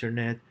the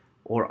internet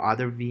or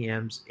other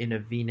VMs in a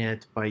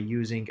VNet by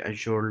using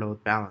Azure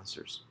load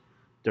balancers.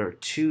 There are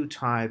two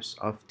types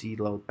of the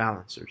load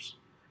balancers.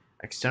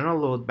 External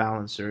load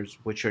balancers,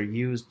 which are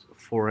used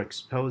for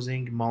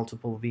exposing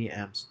multiple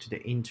VMs to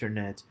the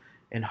internet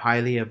in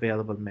highly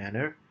available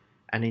manner,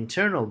 and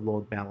internal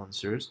load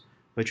balancers,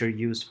 which are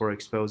used for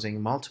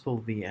exposing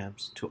multiple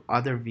VMs to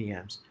other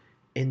VMs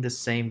in the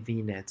same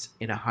VNet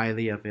in a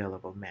highly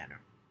available manner.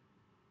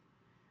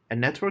 A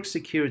network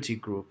security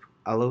group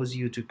allows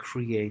you to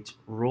create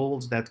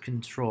roles that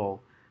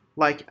control,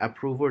 like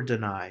approve or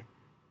deny,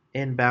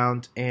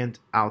 inbound and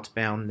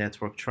outbound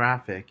network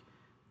traffic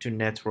to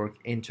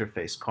network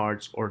interface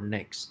cards or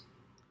NICs.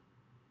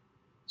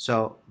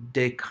 So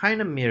they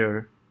kind of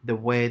mirror the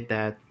way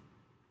that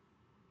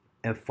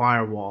a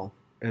firewall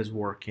is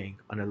working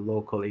on a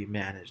locally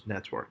managed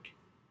network.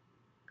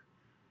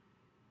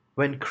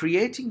 When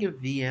creating a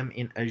VM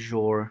in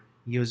Azure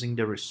using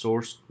the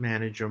Resource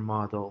Manager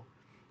model,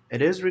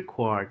 it is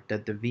required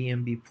that the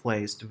VM be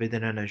placed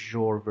within an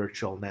Azure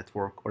virtual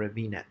network or a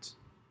VNet.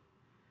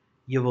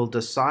 You will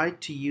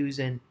decide to use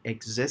an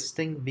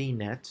existing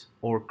VNet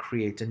or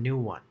create a new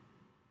one.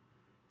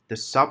 The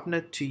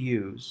subnet to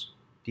use,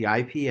 the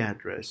IP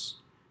address,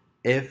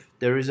 if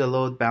there is a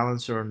load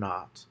balancer or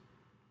not,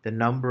 the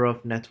number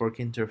of network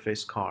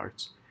interface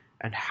cards,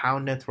 and how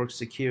network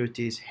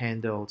security is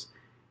handled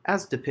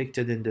as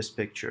depicted in this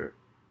picture.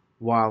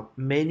 While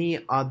many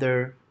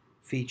other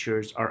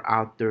features are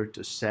out there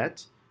to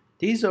set,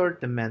 these are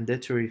the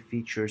mandatory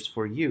features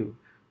for you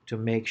to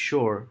make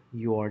sure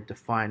you are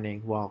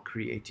defining while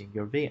creating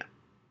your VM.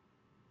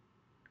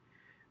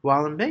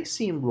 While it may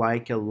seem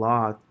like a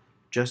lot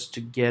just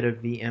to get a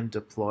VM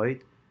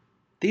deployed,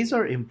 these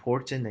are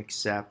important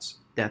steps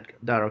that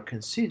are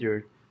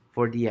considered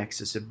for the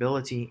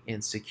accessibility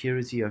and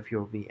security of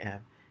your VM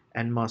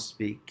and must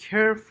be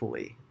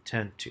carefully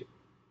tended to.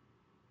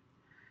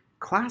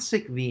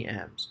 Classic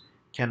VMs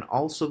can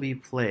also be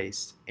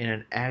placed in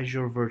an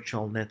Azure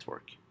virtual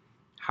network.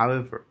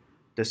 However,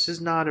 this is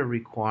not a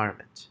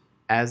requirement,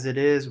 as it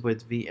is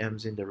with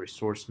VMs in the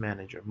Resource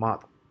Manager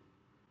model.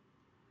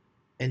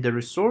 In the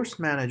Resource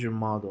Manager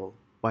model,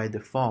 by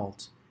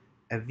default,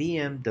 a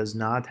VM does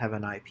not have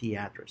an IP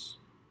address.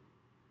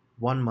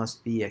 One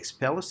must be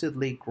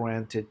explicitly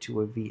granted to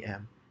a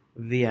VM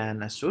via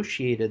an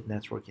associated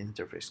network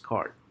interface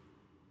card.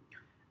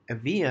 A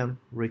VM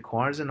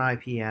requires an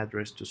IP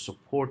address to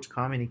support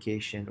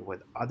communication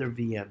with other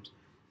VMs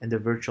in the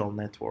virtual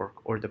network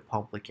or the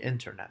public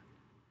internet.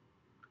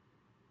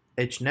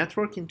 Each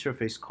network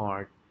interface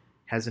card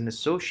has an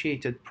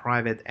associated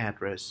private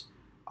address,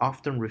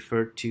 often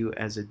referred to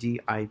as a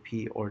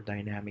DIP or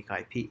dynamic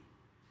IP,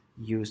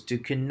 used to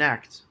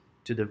connect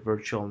to the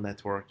virtual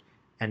network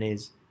and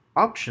is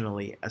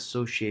optionally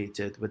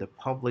associated with a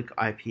public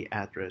IP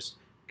address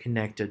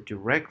connected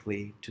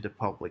directly to the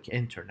public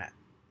internet.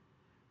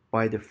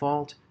 By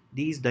default,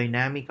 these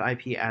dynamic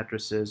IP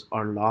addresses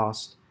are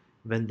lost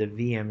when the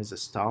VM is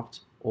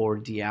stopped or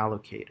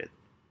deallocated.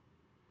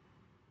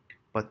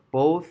 But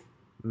both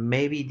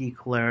may be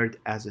declared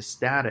as a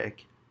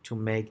static to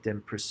make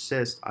them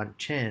persist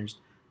unchanged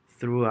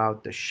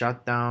throughout the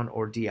shutdown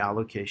or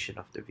deallocation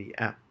of the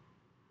VM.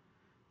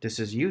 This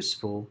is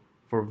useful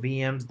for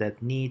VMs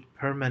that need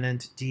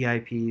permanent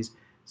DIPs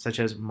such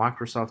as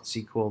Microsoft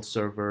SQL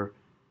Server,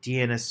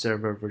 DNS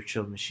Server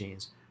virtual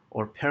machines,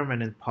 or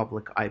permanent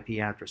public IP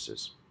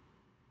addresses.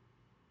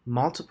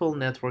 Multiple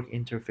network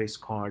interface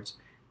cards,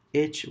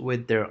 each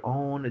with their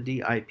own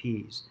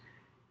DIPs,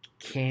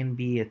 can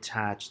be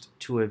attached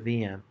to a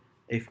VM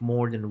if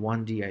more than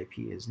one DIP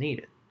is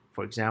needed.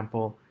 For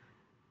example,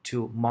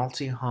 to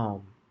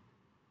multi-home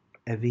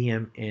a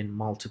VM in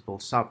multiple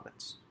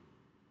subnets.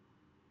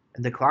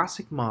 In the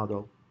classic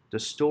model, the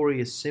story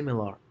is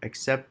similar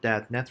except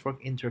that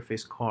network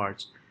interface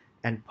cards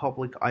and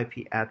public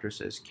IP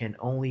addresses can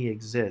only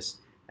exist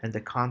in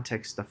the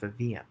context of a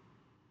VM.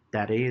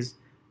 That is,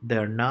 they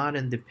are not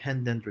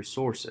independent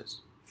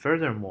resources.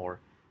 Furthermore,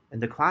 in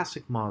the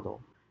classic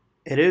model,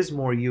 it is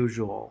more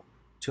usual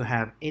to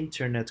have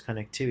internet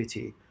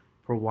connectivity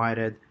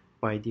provided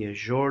by the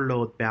Azure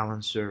load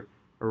balancer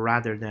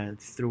rather than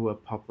through a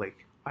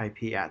public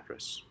IP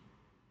address.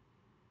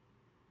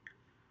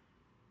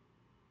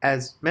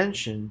 As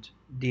mentioned,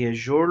 the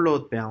Azure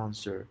load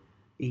balancer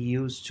is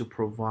used to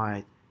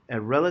provide a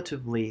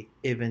relatively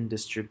even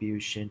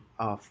distribution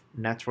of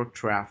network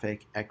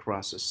traffic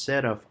across a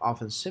set of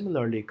often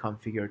similarly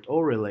configured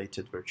or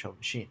related virtual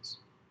machines.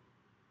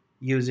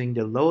 Using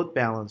the load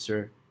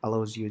balancer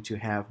allows you to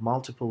have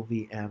multiple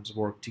VMs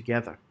work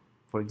together.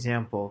 For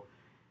example,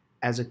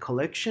 as a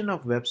collection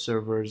of web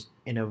servers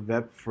in a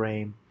web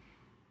frame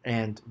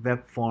and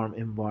web form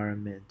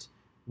environment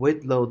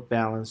with load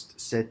balanced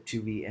set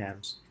to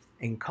VMs,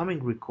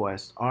 incoming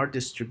requests are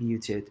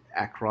distributed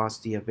across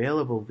the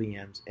available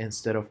VMs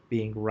instead of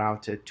being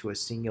routed to a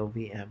single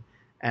VM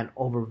and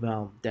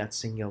overwhelm that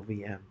single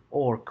VM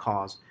or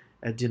cause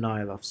a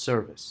denial of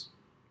service.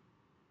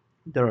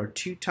 There are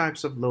two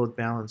types of load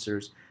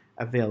balancers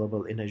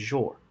available in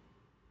Azure: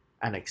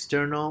 an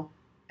external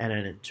and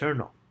an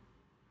internal.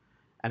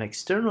 An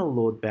external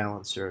load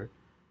balancer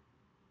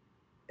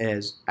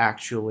is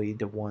actually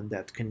the one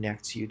that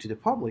connects you to the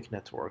public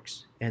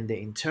networks, and the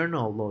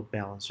internal load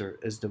balancer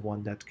is the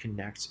one that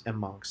connects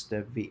amongst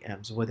the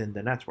VMs within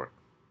the network.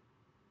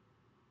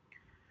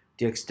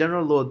 The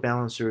external load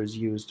balancer is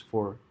used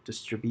for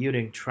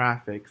distributing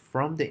traffic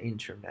from the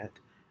internet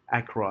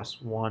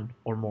across one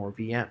or more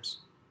VMs.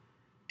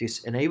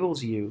 This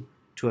enables you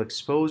to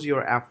expose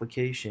your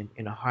application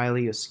in a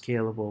highly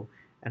scalable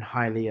and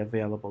highly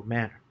available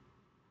manner.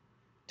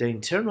 The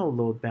internal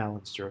load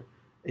balancer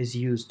is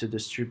used to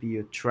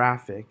distribute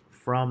traffic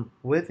from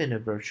within a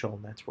virtual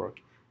network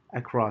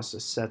across a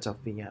set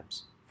of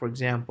VMs. For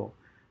example,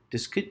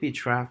 this could be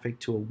traffic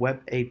to a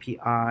web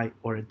API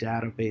or a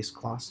database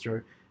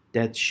cluster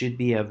that should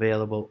be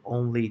available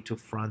only to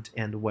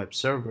front-end web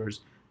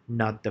servers,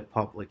 not the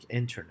public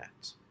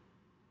internet.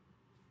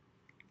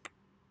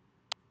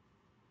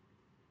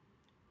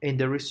 In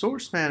the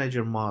Resource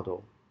Manager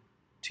model,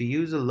 to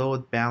use a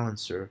load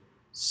balancer,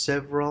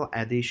 several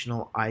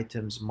additional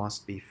items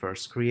must be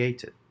first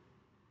created: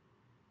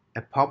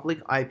 a public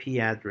IP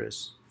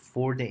address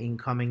for the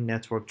incoming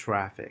network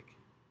traffic,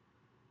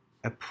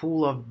 a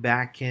pool of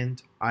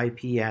backend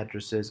IP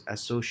addresses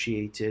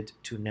associated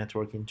to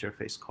network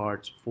interface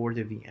cards for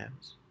the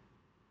VMs,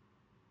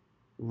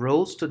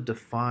 roles to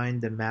define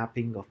the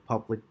mapping of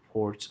public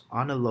ports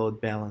on a load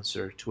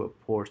balancer to a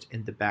port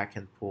in the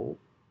backend pool,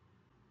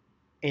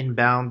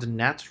 inbound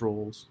net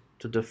rules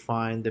to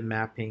define the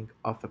mapping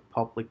of a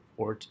public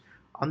port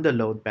on the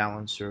load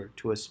balancer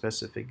to a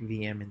specific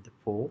VM in the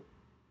pool,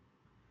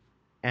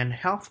 and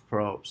health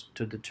probes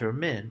to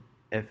determine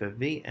if a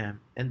VM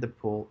in the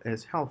pool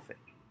is healthy.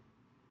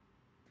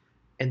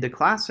 In the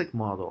classic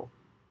model,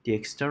 the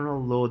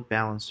external load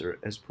balancer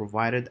is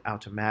provided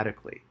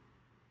automatically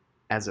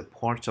as a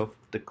part of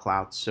the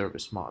cloud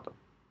service model.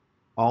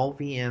 All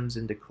VMs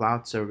in the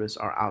cloud service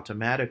are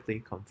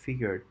automatically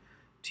configured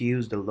to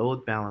use the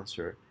load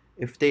balancer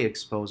if they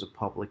expose a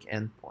public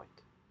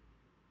endpoint.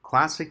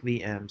 Classic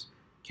VMs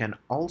can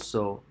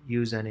also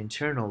use an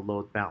internal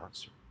load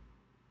balancer.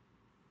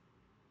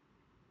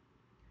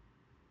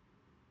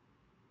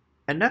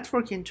 A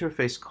network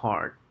interface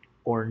card,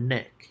 or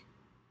NIC,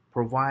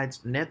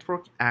 provides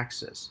network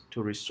access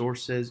to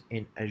resources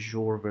in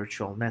Azure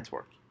Virtual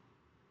Network.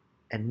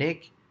 A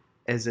NIC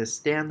is a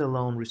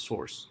standalone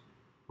resource,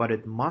 but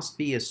it must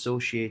be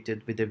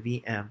associated with a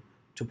VM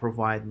to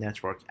provide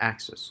network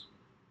access.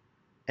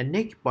 A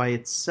NIC by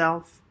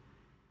itself,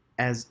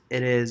 as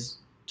it is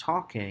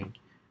talking,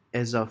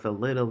 is of a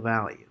little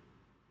value.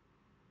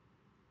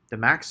 The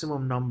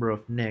maximum number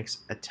of NICs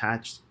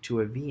attached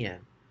to a VM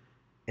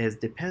is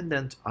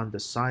dependent on the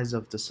size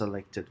of the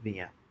selected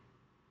VM.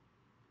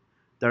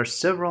 There are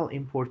several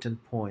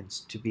important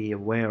points to be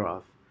aware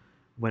of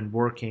when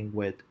working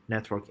with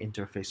network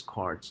interface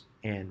cards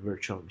and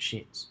virtual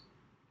machines.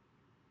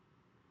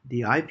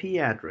 The IP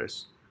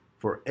address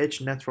for each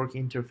network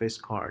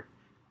interface card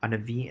on a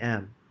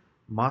VM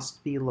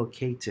must be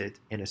located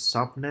in a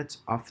subnet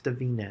of the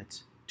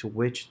VNet to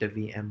which the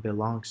VM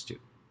belongs to.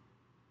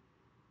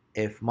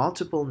 If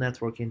multiple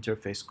network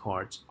interface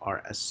cards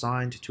are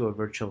assigned to a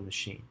virtual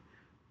machine,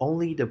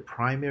 only the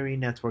primary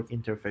network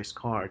interface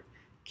card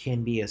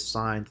can be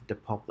assigned the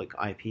public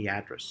IP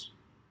address.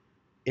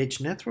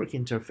 Each network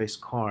interface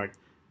card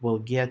will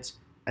get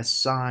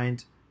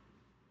assigned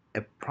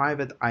a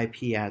private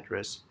IP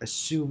address,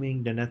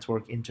 assuming the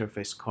network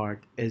interface card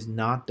is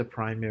not the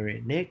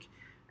primary NIC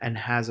and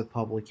has a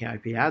public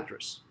IP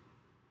address.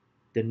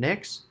 The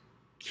NICs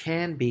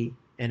can be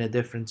in a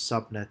different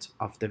subnet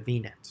of the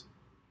VNet.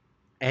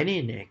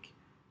 Any NIC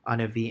on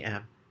a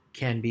VM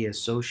can be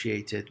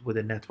associated with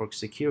a network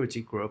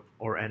security group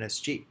or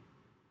NSG.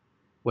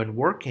 When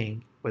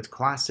working with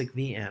classic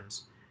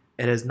VMs,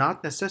 it is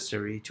not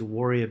necessary to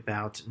worry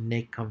about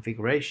NIC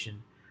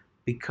configuration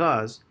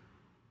because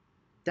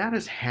that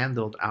is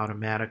handled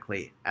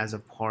automatically as a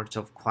part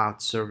of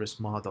cloud service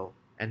model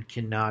and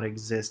cannot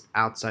exist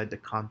outside the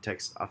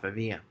context of a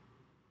VM.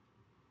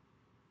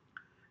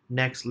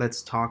 Next,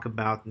 let's talk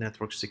about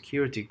network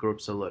security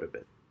groups a little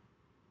bit.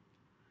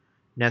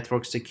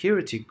 Network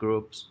security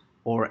groups,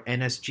 or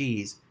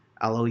NSGs,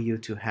 allow you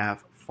to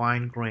have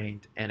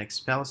fine-grained and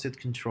explicit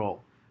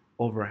control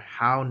over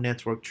how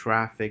network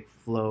traffic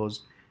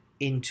flows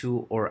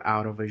into or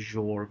out of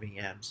Azure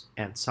VMs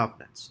and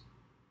subnets.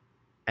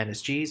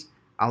 NSGs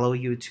allow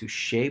you to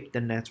shape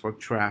the network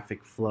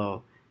traffic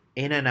flow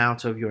in and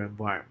out of your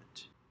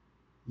environment.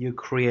 You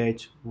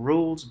create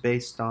rules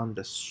based on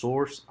the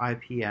source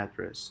IP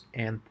address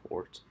and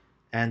port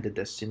and the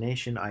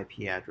destination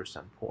IP address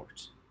and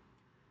port.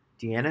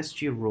 The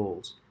NSG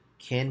rules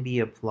can be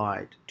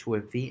applied to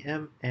a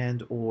VM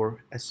and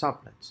or a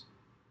subnet.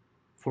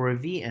 For a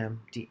VM,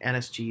 the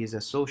NSG is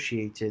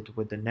associated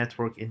with the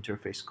network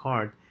interface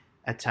card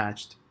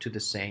attached to the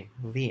same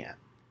VM.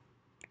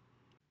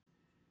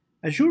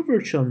 Azure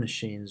Virtual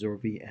Machines, or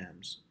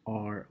VMs,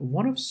 are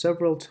one of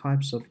several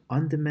types of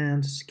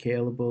on-demand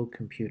scalable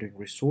computing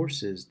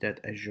resources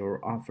that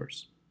Azure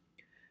offers.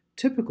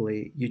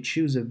 Typically, you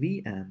choose a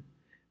VM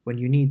when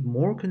you need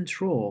more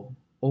control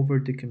over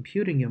the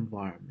computing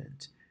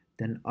environment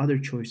than other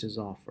choices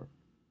offer.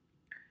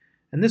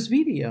 In this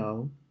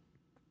video,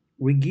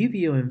 we give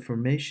you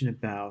information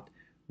about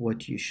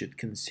what you should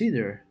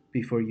consider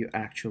before you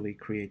actually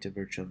create a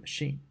virtual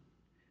machine,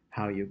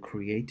 how you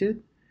create it,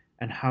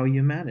 and how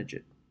you manage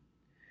it.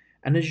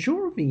 An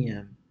Azure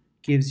VM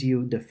gives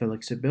you the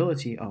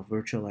flexibility of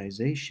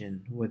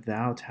virtualization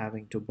without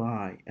having to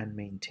buy and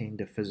maintain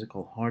the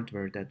physical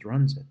hardware that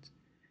runs it.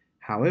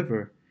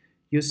 However,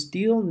 you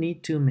still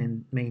need to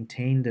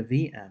maintain the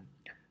VM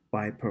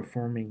by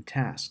performing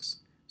tasks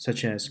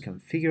such as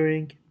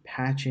configuring,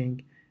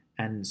 patching,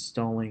 and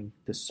installing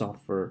the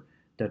software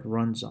that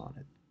runs on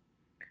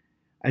it.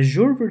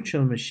 Azure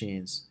virtual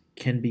machines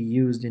can be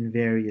used in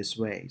various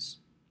ways.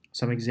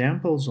 Some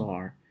examples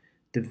are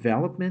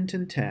development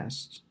and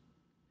tests,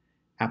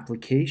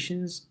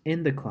 applications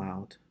in the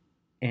cloud,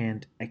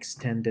 and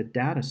extended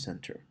data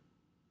center.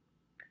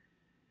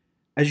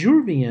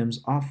 Azure VMs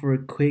offer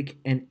a quick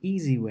and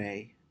easy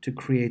way to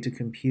create a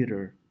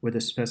computer with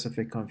a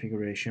specific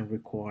configuration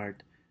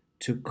required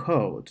to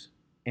code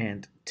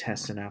and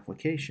test an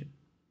application,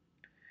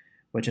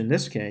 which in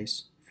this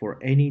case, for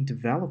any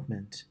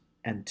development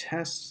and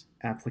test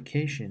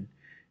application,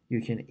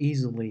 you can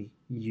easily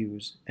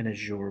use an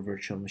Azure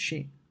virtual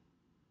machine.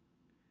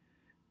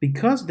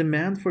 Because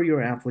demand for your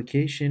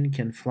application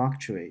can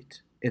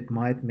fluctuate, it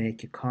might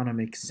make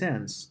economic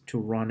sense to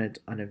run it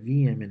on a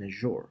VM in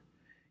Azure.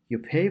 You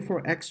pay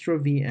for extra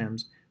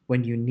VMs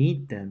when you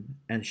need them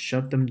and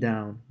shut them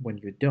down when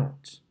you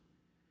don't.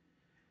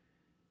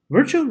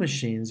 Virtual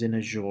machines in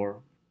Azure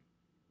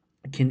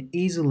can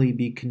easily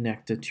be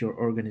connected to your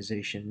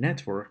organization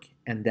network,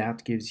 and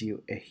that gives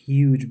you a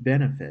huge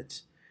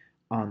benefit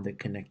on the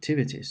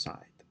connectivity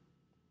side.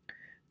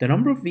 The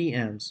number of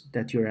VMs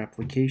that your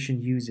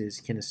application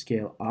uses can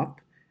scale up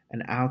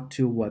and out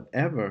to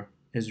whatever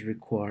is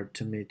required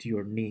to meet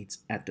your needs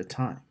at the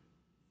time.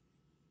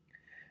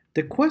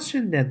 The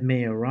question that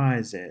may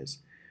arise is,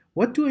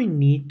 what do I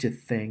need to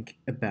think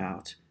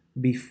about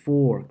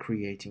before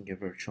creating a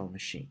virtual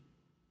machine?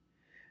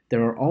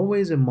 There are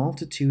always a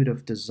multitude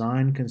of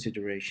design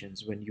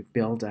considerations when you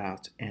build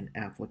out an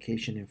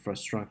application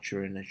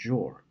infrastructure in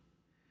Azure.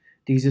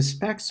 These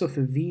aspects of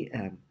a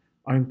VM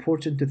are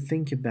important to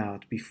think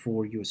about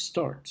before you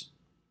start.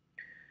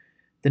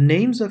 The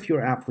names of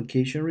your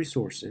application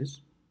resources,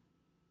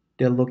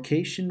 the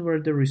location where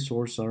the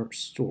resources are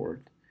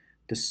stored,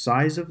 the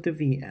size of the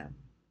VM,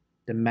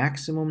 the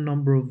maximum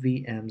number of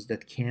VMs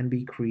that can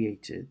be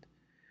created,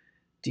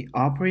 the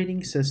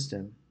operating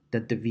system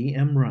that the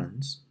VM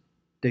runs,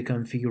 the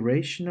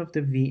configuration of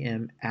the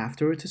VM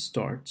after it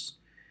starts,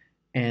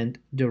 and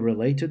the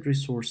related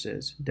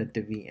resources that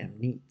the VM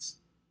needs.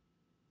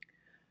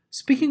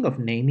 Speaking of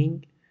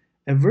naming,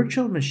 a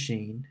virtual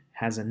machine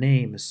has a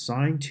name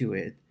assigned to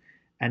it,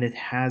 and it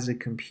has a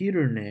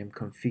computer name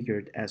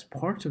configured as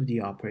part of the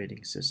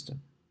operating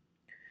system.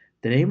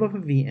 The name of a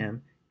VM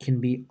can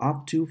be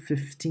up to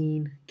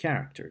 15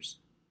 characters.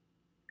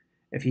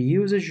 If you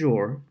use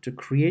Azure to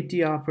create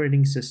the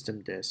operating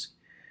system disk,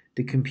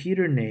 the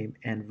computer name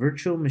and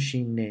virtual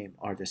machine name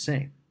are the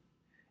same.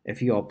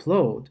 If you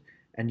upload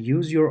and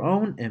use your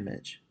own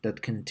image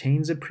that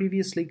contains a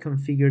previously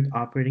configured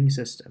operating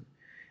system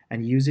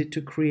and use it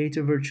to create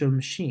a virtual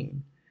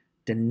machine,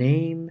 the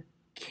name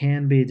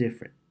can be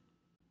different.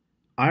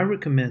 I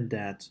recommend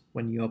that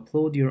when you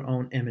upload your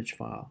own image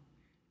file,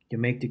 you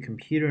make the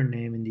computer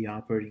name in the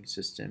operating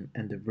system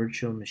and the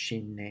virtual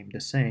machine name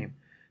the same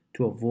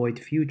to avoid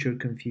future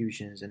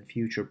confusions and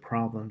future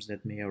problems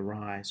that may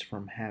arise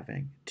from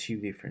having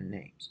two different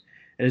names.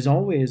 It is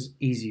always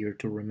easier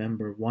to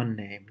remember one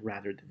name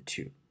rather than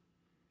two.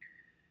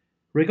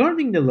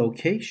 Regarding the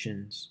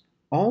locations,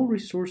 all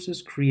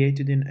resources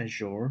created in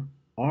Azure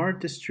are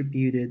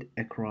distributed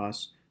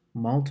across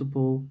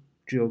multiple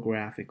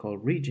geographical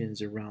regions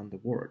around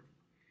the world.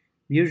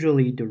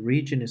 Usually, the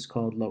region is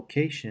called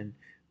location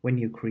when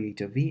you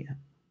create a VM.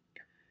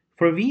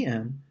 For a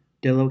VM,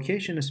 the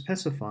location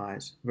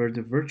specifies where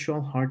the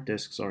virtual hard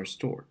disks are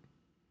stored.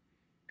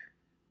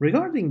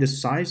 Regarding the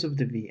size of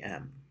the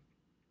VM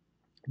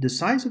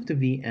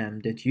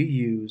that you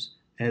use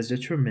is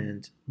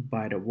determined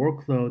by the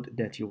workload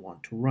that you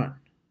want to run.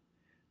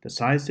 The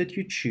size that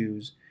you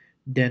choose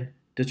then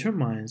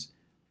determines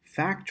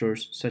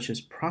factors such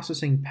as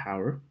processing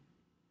power,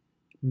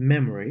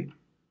 memory,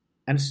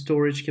 and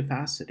storage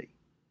capacity.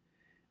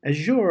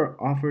 Azure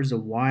offers a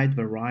wide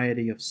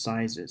variety of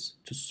sizes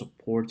to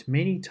support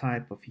many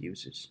types of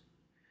uses.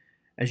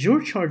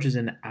 Azure charges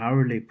an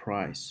hourly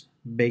price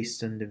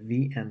based on the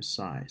VM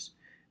size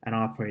and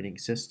operating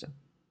system.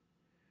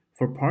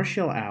 For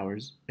partial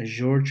hours,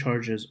 Azure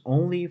charges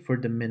only for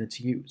the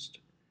minutes used.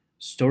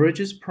 Storage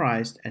is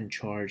priced and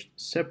charged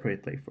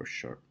separately for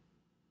sure.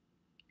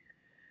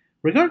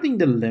 Regarding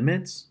the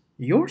limits,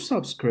 your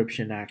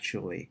subscription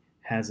actually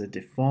has a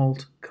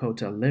default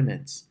quota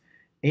limits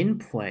in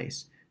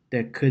place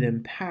that could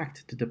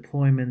impact the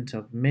deployment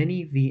of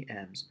many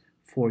VMs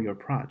for your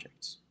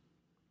projects.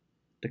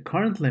 The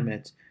current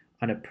limit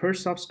on a per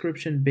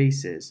subscription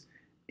basis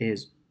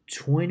is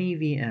 20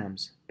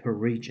 VMs per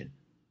region.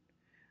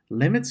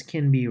 Limits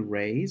can be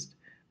raised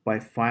by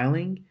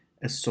filing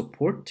a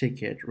support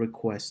ticket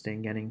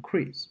requesting an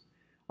increase.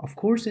 Of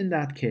course, in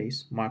that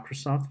case,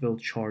 Microsoft will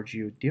charge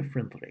you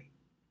differently.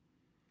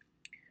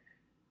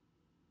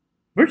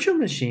 Virtual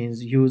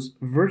machines use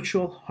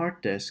virtual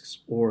hard disks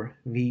or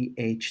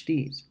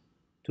VHDs.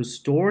 To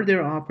store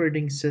their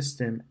operating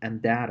system and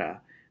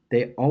data,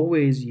 they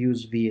always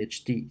use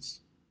VHDs.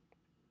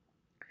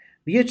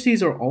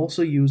 VHDs are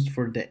also used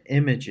for the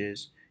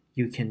images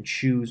you can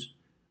choose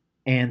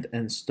and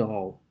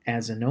install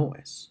as an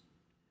OS.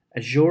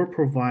 Azure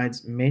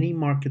provides many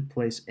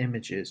marketplace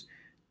images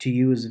to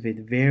use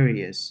with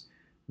various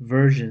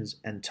versions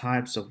and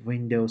types of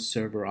Windows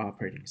Server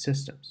operating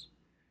systems.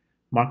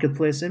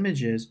 Marketplace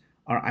images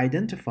are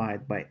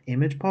identified by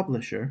image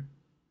publisher,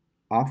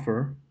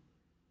 offer,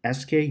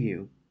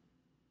 SKU,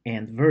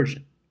 and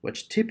version,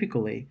 which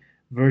typically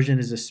version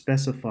is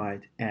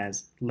specified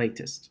as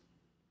latest.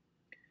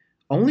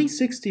 Only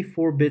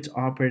 64-bit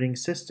operating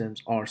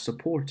systems are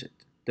supported.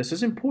 This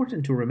is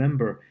important to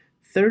remember.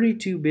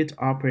 32-bit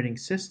operating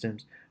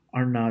systems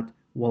are not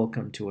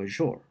welcome to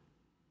Azure.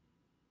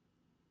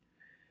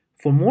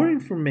 For more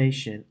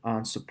information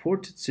on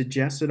supported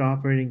suggested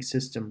operating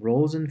system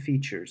roles and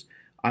features,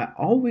 I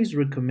always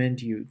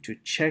recommend you to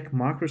check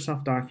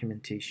Microsoft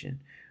documentation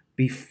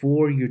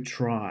before you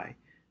try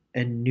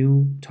a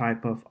new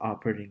type of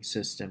operating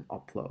system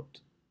upload.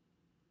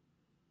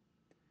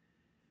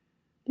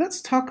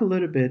 Let's talk a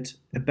little bit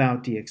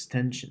about the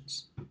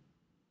extensions.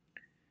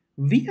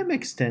 VM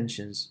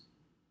extensions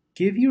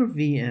give your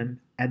VM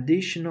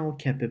additional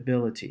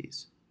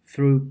capabilities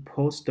through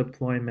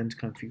post-deployment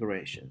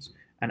configurations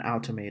and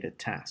automated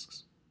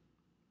tasks.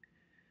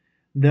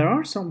 There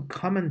are some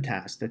common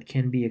tasks that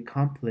can be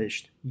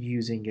accomplished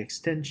using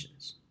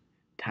extensions.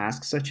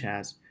 Tasks such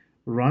as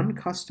run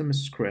custom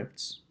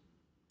scripts,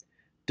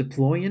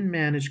 deploy and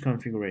manage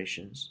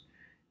configurations,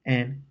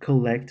 and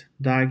collect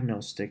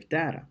diagnostic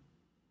data.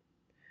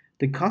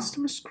 The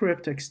custom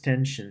script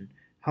extension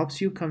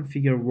helps you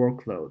configure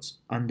workloads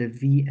on the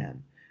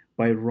VM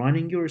by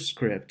running your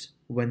script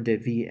when the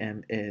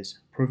VM is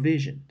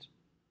provisioned.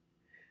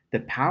 The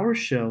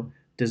PowerShell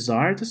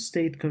desired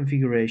state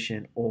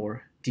configuration,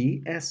 or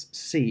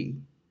DSC,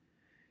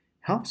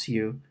 helps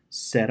you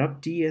set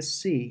up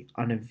DSC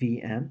on a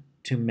VM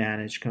to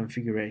manage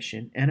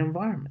configuration and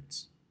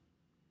environments.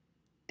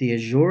 The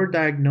Azure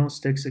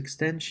Diagnostics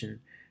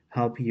extension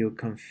helps you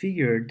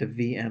configure the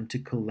VM to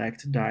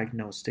collect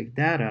diagnostic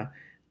data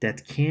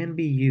that can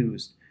be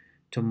used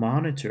to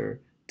monitor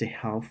the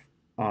health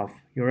of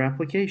your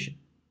application.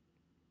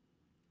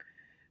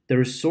 The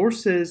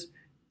resources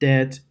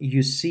that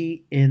you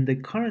see in the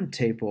current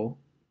table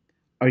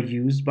are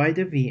used by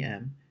the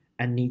VM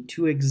and need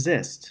to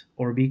exist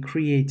or be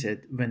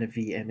created when a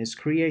VM is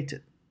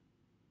created.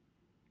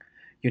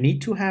 You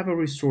need to have a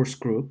resource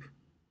group,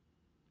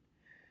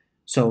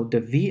 so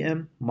the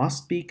VM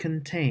must be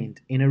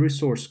contained in a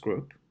resource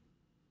group.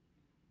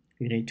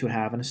 You need to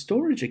have a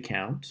storage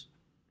account,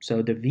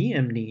 so the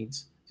VM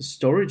needs the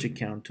storage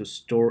account to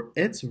store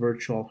its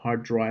virtual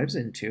hard drives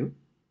into.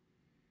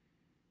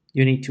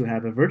 You need to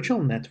have a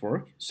virtual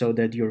network so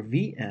that your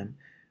VM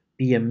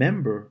be a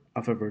member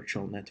of a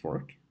virtual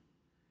network.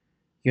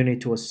 You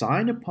need to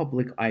assign a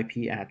public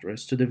IP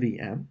address to the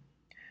VM.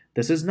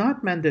 This is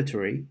not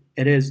mandatory.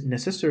 It is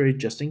necessary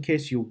just in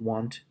case you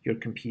want your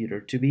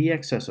computer to be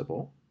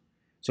accessible.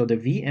 So the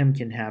VM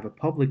can have a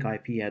public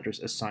IP address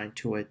assigned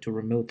to it to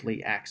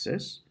remotely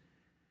access.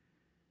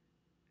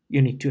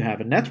 You need to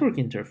have a network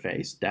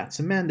interface. That's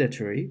a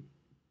mandatory.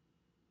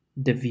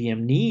 The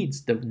VM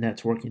needs the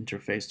network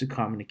interface to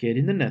communicate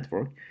in the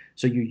network,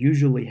 so you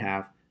usually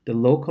have the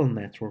local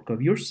network of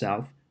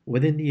yourself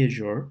within the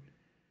Azure,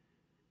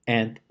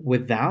 and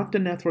without the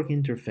network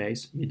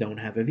interface, you don't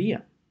have a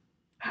VM.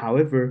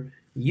 However,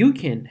 you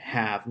can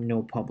have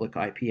no public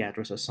IP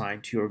address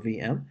assigned to your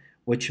VM,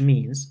 which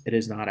means it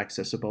is not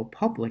accessible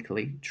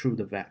publicly through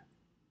the web.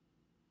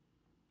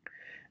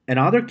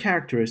 Another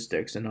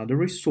characteristics, another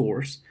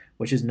resource,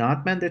 which is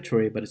not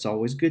mandatory but it's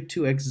always good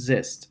to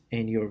exist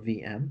in your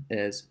VM,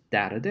 is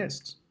data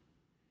disks.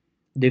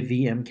 The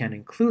VM can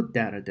include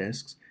data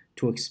disks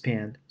to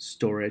expand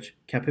storage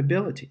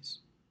capabilities.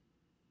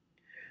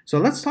 So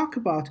let's talk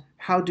about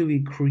how do we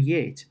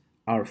create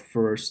our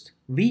first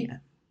VM.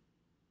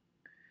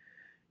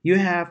 You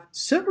have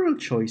several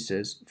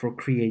choices for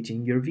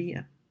creating your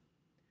VM.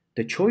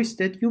 The choice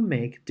that you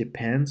make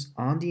depends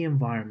on the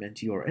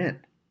environment you're in.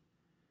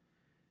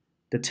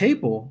 The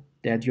table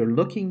that you're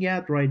looking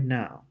at right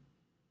now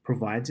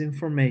provides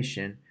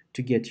information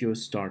to get you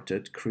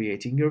started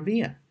creating your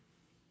VM.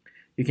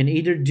 You can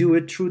either do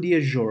it through the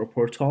Azure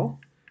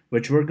portal,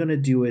 which we're going to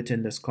do it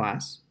in this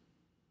class.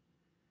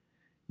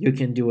 You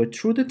can do it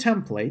through the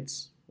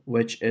templates,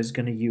 which is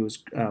going to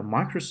use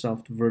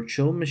Microsoft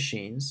virtual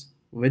machines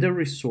with a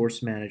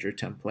resource manager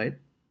template.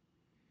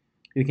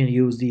 You can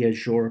use the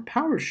Azure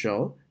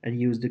PowerShell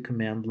and use the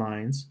command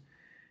lines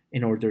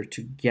in order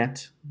to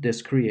get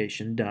this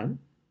creation done.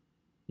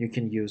 You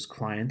can use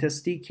client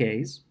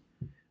SDKs,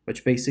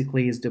 which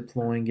basically is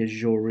deploying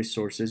Azure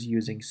resources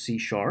using C#.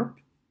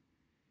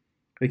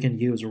 We can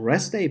use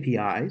REST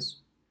APIs,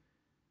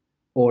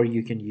 or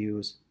you can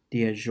use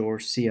the Azure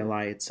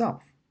CLI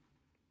itself.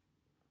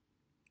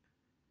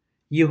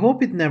 You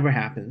hope it never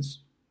happens,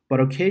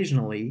 but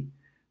occasionally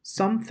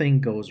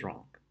something goes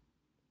wrong.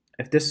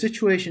 If this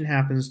situation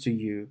happens to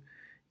you,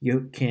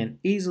 you can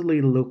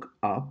easily look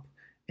up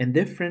in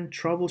different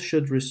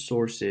troubleshoot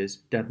resources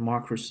that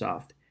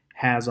Microsoft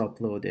has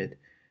uploaded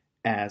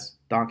as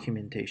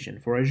documentation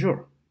for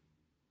Azure.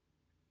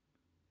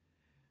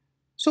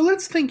 So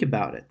let's think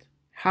about it.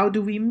 How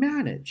do we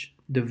manage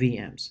the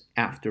VMs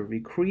after we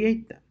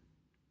create them?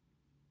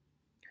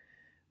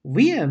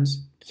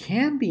 VMs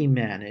can be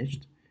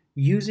managed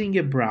using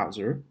a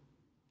browser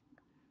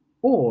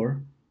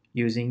or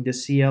using the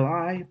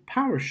CLI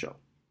PowerShell.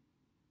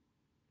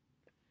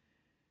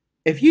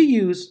 If you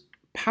use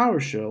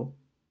PowerShell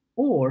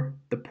or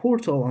the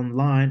portal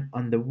online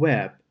on the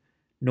web,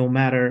 no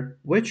matter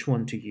which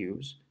one to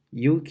use,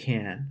 you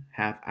can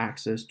have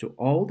access to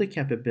all the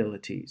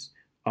capabilities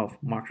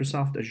of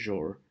Microsoft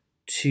Azure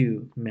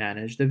to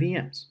manage the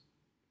VMs.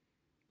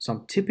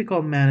 Some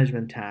typical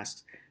management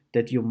tasks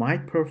that you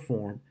might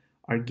perform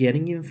are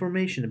getting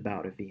information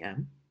about a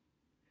VM,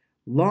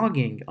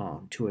 logging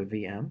on to a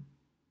VM,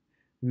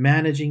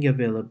 managing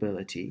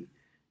availability,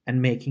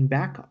 and making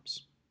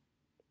backups.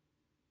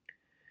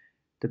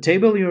 The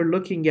table you're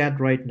looking at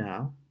right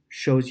now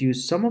shows you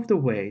some of the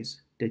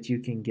ways that you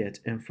can get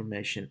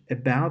information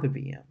about a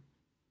VM.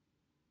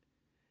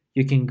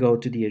 You can go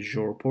to the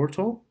Azure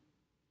portal.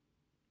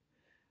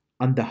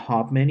 On the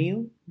Hub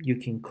menu, you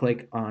can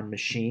click on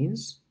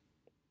Machines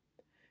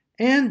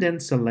and then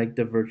select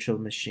the virtual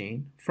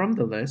machine from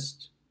the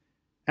list.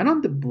 And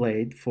on the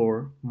blade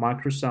for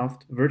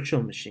Microsoft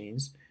Virtual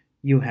Machines,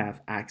 you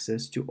have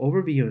access to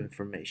overview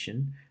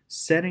information,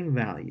 setting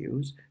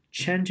values,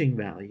 changing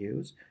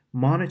values,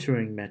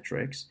 monitoring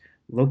metrics,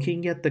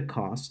 looking at the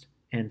cost,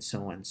 and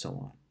so on and so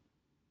on.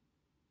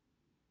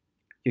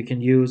 You can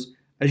use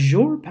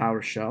Azure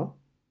PowerShell.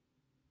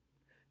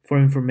 For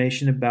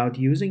information about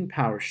using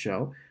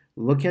PowerShell,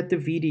 look at the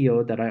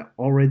video that I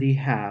already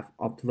have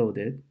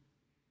uploaded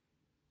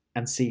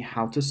and see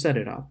how to set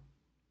it up.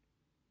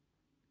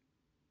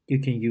 You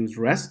can use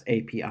REST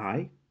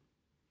API,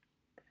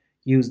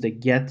 use the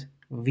get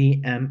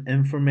VM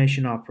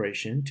information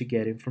operation to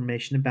get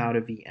information about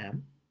a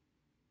VM,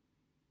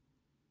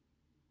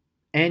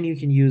 and you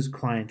can use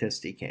client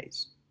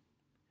SDKs.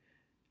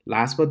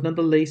 Last but not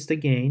the least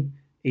again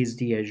is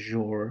the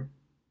Azure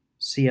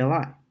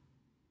CLI.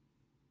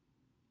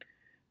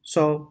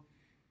 So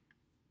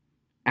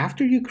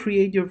after you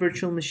create your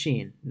virtual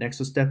machine,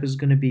 next step is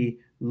going to be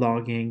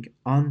logging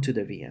onto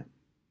the VM.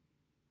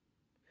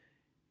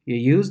 You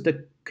use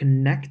the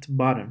connect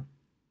button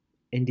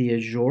in the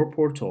Azure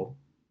portal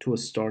to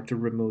start a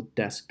remote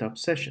desktop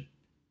session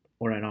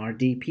or an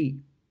RDP.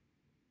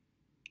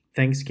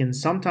 Things can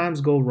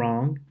sometimes go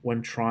wrong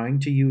when trying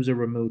to use a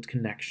remote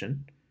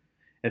connection.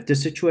 If the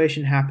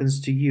situation happens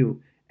to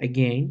you,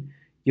 again,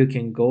 you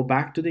can go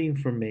back to the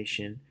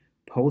information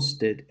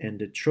posted in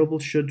the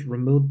troubleshoot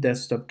remote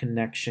desktop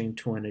connection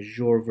to an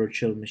Azure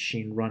virtual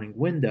machine running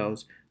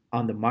Windows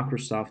on the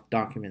Microsoft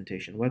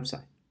documentation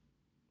website.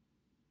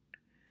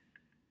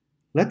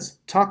 Let's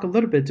talk a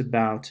little bit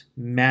about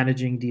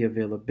managing the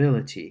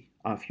availability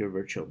of your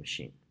virtual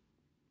machine.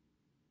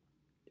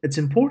 It's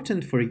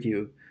important for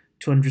you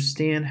to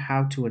understand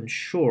how to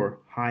ensure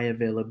high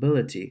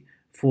availability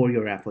for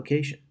your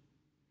application.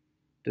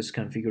 This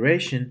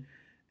configuration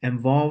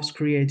involves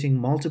creating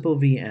multiple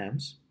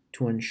VMs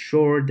to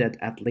ensure that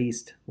at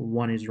least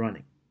one is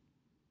running.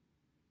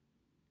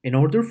 In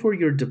order for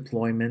your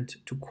deployment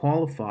to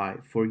qualify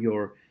for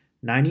your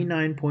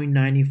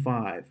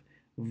 99.95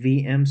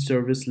 VM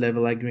service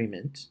level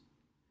agreement,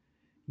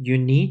 you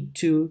need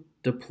to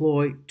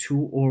deploy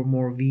 2 or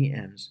more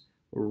VMs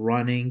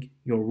running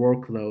your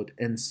workload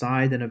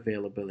inside an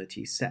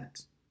availability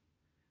set.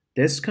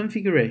 This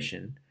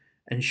configuration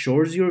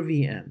ensures your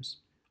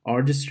VMs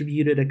are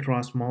distributed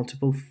across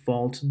multiple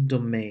fault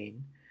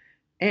domain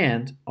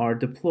and are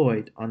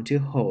deployed onto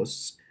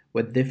hosts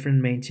with different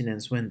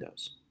maintenance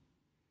windows.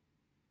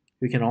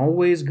 You can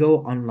always go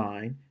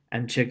online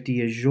and check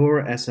the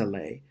Azure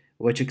SLA,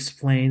 which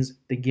explains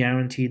the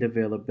guaranteed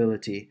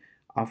availability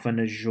of an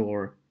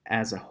Azure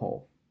as a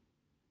whole.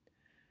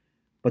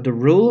 But the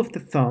rule of the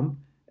thumb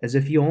is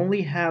if you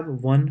only have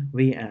one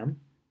VM,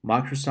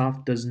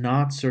 Microsoft does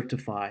not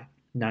certify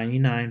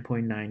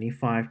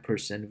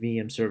 99.95%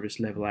 VM service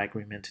level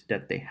agreement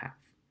that they have.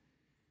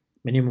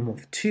 Minimum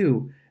of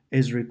 2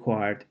 is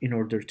required in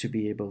order to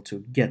be able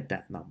to get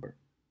that number.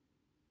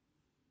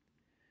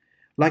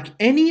 Like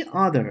any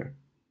other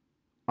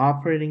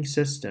operating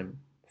system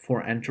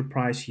for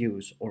enterprise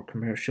use or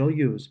commercial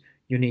use,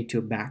 you need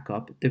to back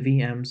up the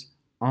VMs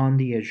on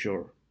the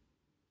Azure.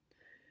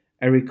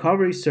 A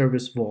recovery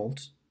service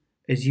vault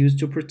is used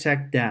to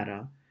protect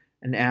data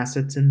and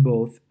assets in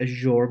both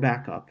Azure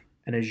Backup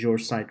and Azure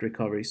Site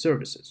Recovery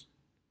services.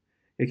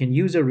 You can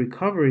use a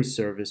recovery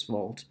service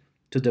vault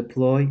to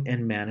deploy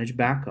and manage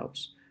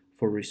backups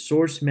for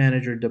Resource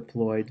Manager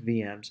deployed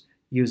VMs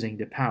using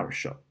the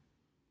PowerShell.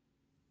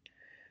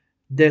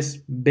 This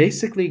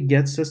basically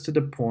gets us to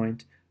the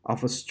point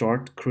of a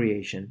start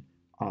creation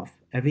of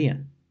a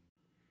VM.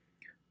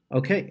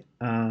 Okay,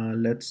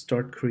 let's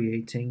start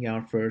creating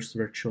our first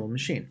virtual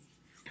machine.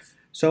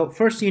 So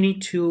first you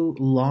need to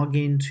log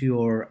into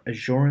your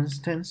Azure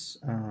instance.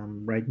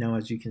 Right now,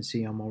 as you can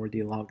see, I'm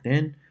already logged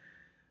in.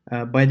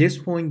 By this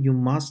point, you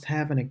must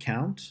have an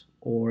account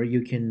or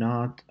you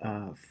cannot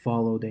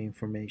follow the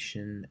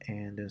information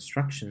and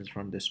instructions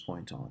from this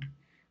point on.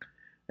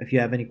 If you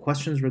have any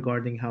questions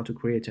regarding how to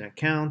create an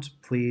account,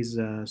 please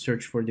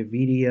search for the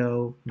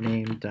video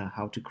named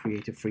How to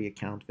Create a Free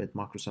Account with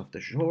Microsoft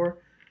Azure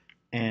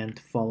and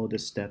follow the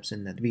steps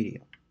in that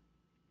video.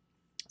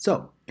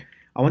 So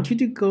I want you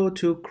to go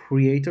to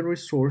Create a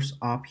Resource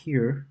up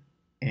here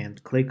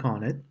and click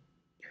on it.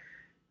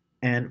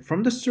 And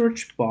from the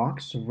search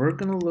box, we're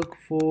going to look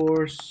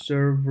for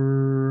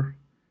Server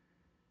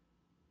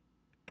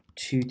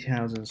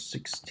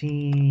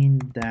 2016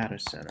 Data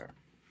Center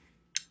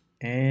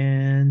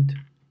and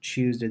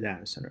choose the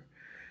data center.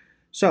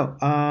 So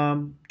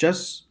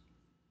just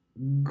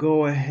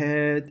go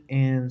ahead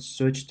and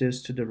switch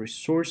this to the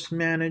Resource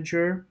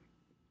Manager.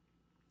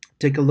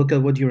 Take a look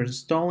at what you're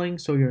installing.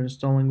 So you're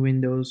installing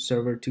Windows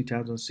Server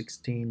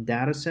 2016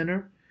 Data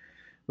Center,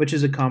 which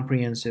is a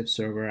comprehensive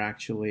server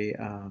actually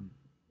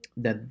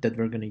that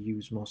we're going to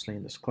use mostly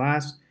in this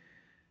class.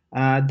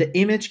 The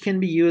image can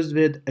be used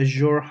with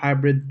Azure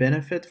Hybrid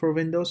Benefit for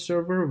Windows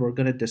Server. We're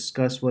going to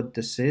discuss what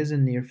this is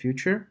in the near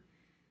future.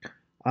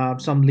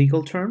 Some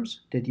legal terms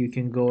that you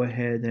can go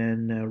ahead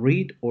and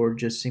read or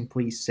just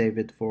simply save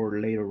it for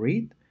later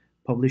read.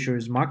 Publisher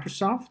is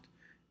Microsoft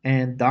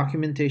and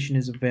documentation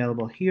is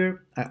available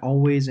here. I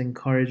always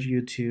encourage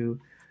you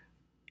to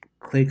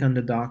click on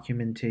the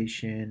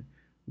documentation,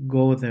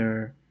 go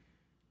there,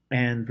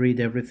 and read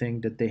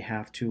everything that they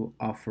have to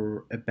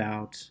offer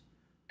about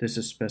this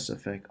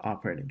specific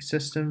operating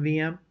system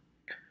VM.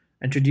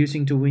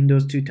 Introducing to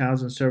Windows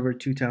 2000 Server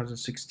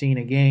 2016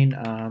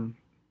 again.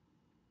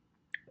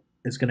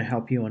 Is going to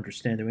help you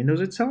understand the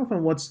Windows itself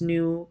and what's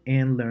new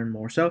and learn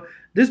more. So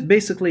this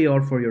basically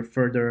are for your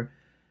further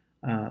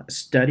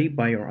study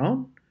by your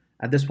own.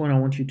 At this point, I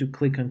want you to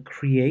click on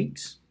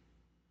Create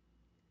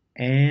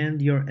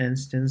and your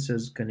instance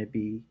is going to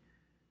be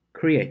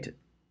created.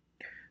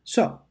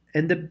 So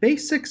in the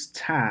Basics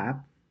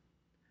tab,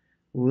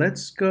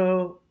 let's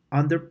go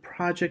under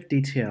Project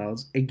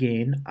Details.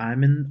 Again,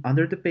 I'm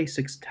under the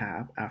Basics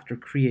tab after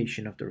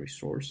creation of the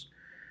resource.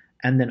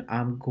 And then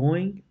I'm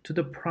going to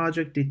the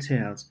project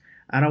details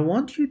and I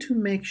want you to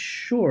make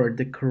sure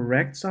the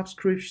correct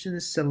subscription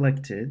is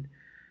selected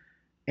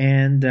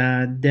and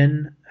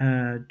then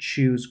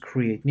choose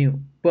create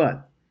new.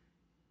 But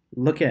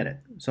look at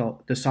it.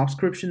 So the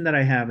subscription that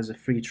I have is a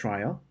free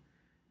trial.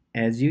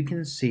 As you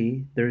can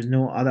see, there's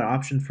no other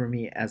option for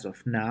me as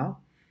of now.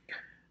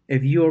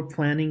 If you're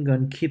planning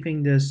on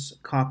keeping this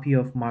copy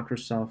of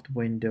Microsoft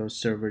Windows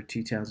Server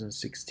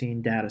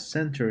 2016 Data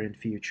Center in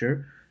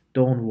future,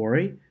 don't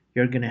worry.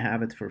 You're going to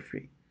have it for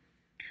free.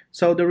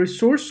 So the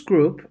resource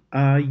group,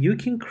 you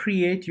can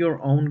create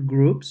your own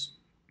groups.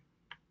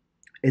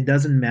 It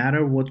doesn't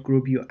matter what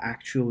group you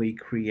actually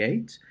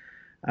create.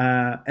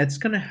 It's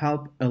going to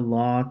help a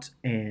lot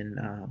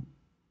in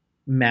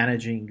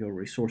managing your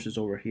resources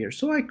over here.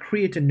 So I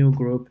create a new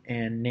group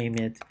and name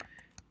it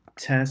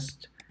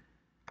Test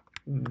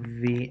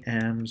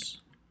VMs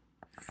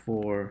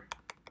for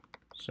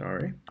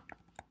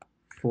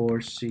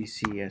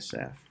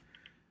CCSF.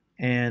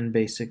 And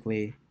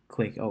basically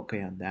click OK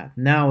on that.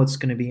 Now it's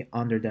going to be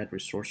under that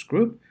resource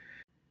group.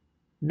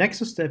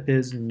 Next step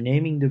is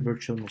naming the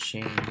virtual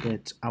machine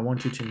that I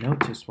want you to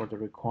notice what the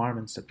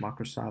requirements that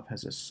Microsoft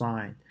has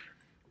assigned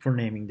for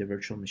naming the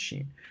virtual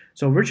machine.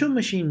 So virtual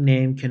machine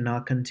name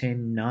cannot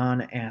contain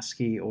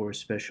non-ASCII or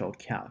special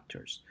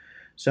characters.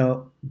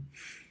 So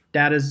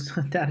that is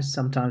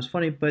sometimes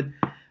funny, but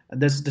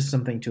this is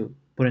something to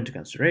put into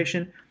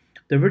consideration.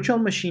 The virtual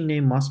machine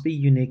name must be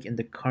unique in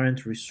the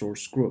current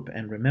resource group.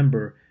 And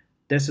remember,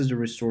 this is the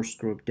resource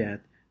group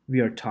that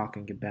we are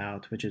talking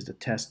about, which is the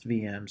test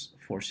VMs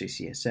for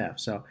CCSF.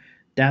 So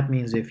that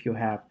means if you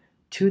have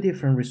two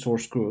different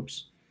resource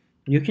groups,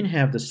 you can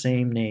have the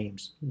same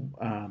names,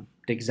 the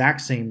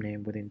exact same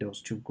name within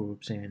those two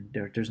groups, and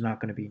there's not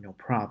going to be no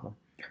problem.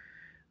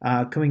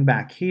 Coming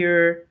back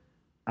here,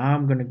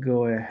 I'm going to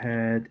go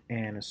ahead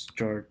and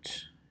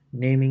start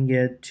naming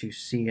it to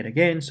see it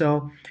again.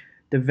 So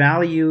the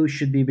value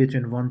should be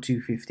between 1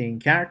 to 15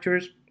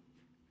 characters.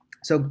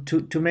 So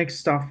to make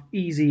stuff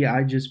easy,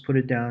 I just put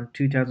it down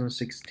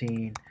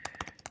 2016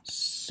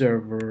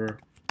 Server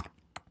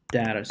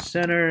Data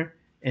Center.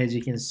 As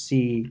you can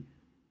see,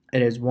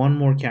 it is one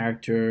more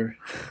character.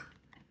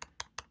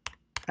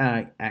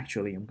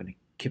 Actually, I'm going to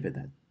keep it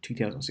at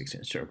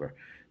 2016 Server.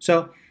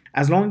 So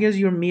As long as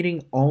you're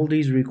meeting all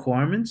these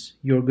requirements,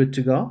 you're good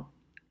to go,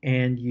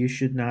 and you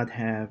should not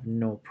have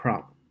no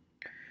problem.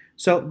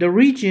 So the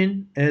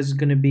region is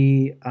going to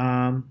be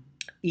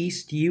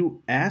East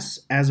US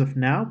as of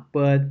now,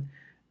 but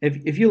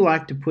if you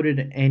like to put it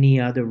in any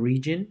other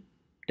region,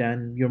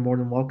 then you're more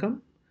than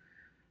welcome.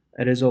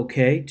 It is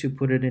okay to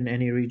put it in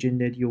any region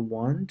that you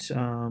want.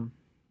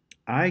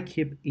 I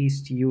keep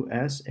East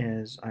US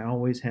as I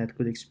always had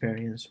good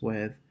experience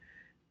with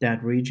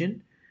that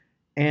region.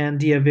 And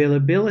the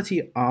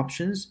availability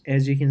options,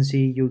 as you can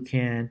see, you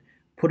can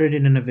put it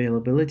in an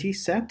availability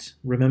set.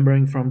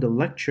 Remembering from the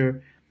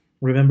lecture,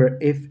 remember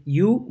if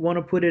you want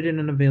to put it in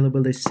an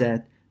availability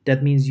set,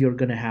 that means you're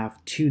going to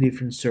have two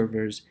different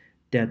servers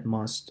that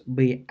must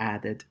be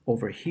added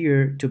over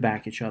here to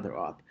back each other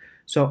up.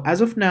 So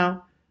as of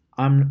now,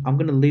 I'm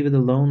going to leave it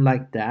alone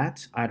like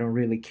that. I don't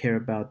really care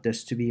about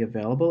this to be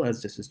available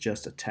as this is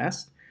just a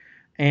test.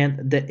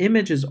 And the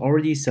image is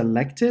already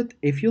selected.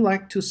 If you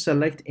like to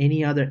select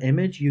any other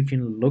image, you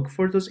can look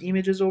for those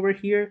images over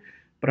here,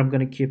 but I'm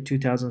going to keep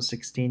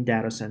 2016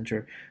 data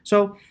center.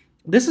 So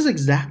this is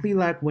exactly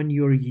like when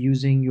you're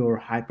using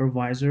your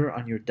hypervisor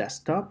on your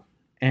desktop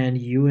and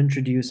you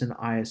introduce an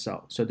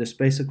ISO. So this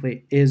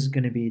basically is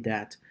going to be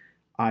that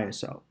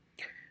ISO.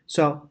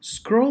 So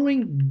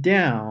scrolling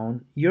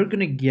down, you're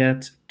going to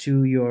get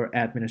to your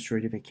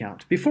administrative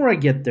account. Before I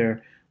get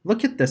there,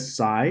 look at the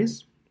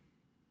size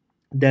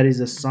that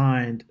is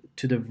assigned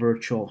to the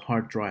virtual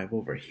hard drive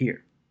over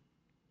here.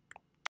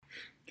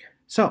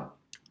 So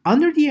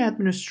under the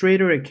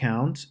administrator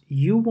account,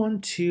 you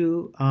want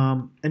to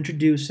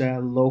introduce a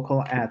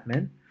local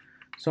admin.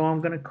 So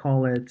I'm going to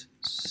call it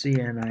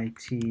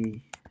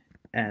CNIT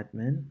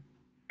admin.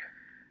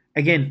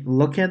 Again,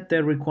 look at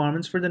the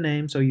requirements for the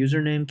name. So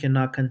username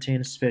cannot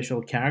contain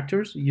special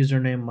characters.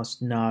 Username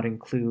must not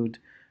include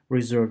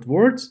reserved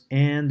words,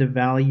 and the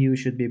value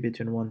should be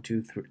between 1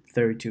 to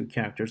 32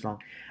 characters long.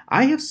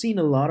 I have seen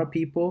a lot of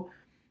people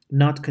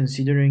not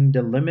considering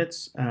the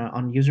limits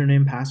on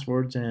username,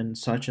 passwords, and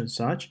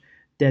such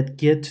that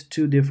get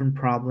two different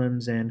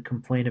problems and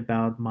complain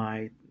about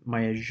my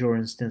Azure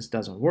instance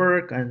doesn't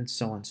work and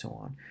so on and so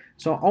on.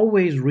 So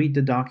always read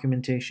the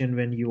documentation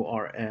when you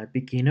are a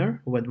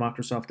beginner with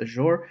Microsoft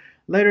Azure.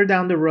 Later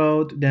down the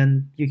road,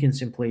 then you can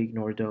simply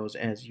ignore those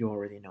as you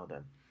already know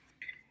them.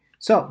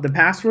 So the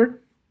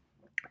password,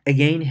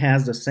 again,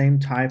 has the same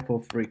type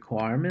of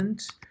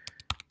requirement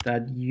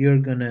that you're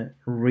gonna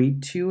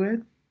read to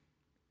it.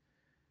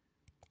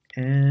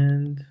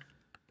 And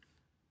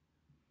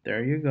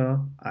there you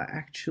go. I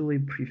actually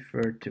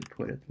prefer to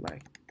put it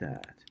like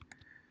that.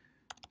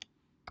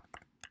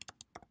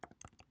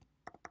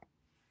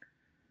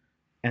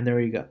 And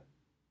there you go.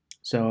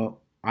 So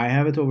I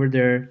have it over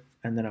there,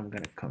 and then I'm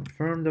going to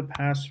confirm the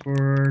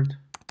password.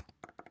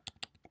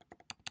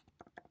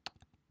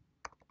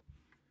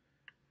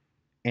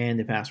 And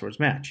the passwords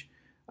match.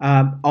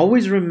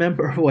 Always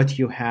remember what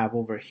you have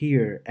over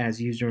here as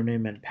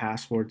username and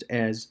passwords,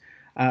 as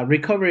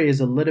recovery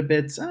is a little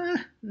bit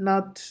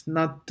not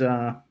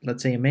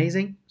let's say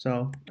amazing.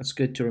 So it's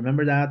good to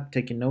remember that,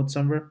 taking notes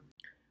somewhere.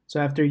 So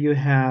after you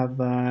have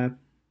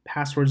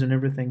passwords and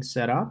everything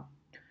set up,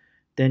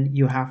 then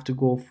you have to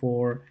go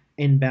for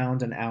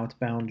inbound and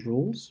outbound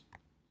rules.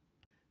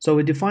 So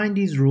we define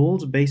these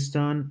rules based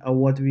on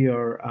what we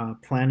are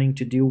planning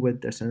to do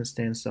with this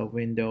instance of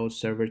Windows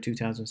Server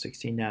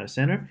 2016 Data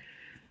Center.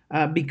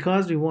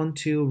 Because we want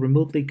to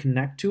remotely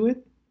connect to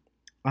it,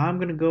 I'm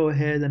going to go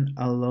ahead and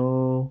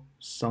allow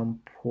some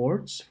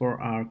ports for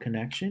our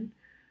connection.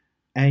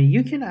 And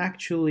you can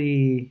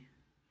actually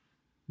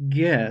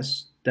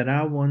guess that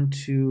I want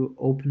to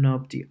open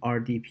up the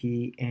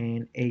RDP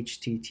and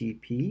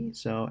HTTP.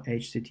 So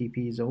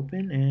HTTP is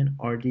open and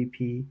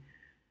RDP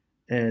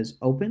is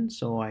open,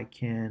 so I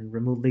can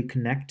remotely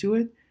connect to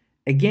it.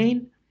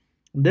 Again,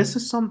 this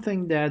is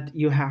something that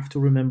you have to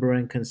remember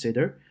and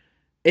consider.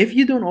 If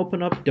you don't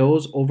open up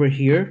those over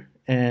here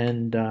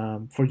and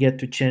forget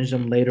to change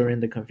them later in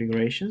the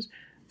configurations,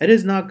 it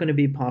is not going to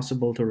be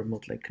possible to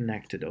remotely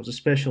connect to those,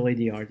 especially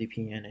the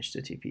RDP and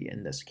HTTP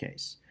in this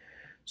case.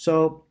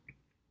 So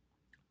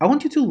I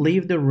want you to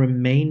leave the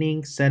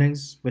remaining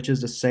settings, which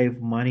is the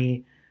save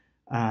money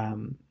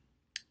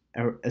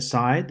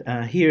aside.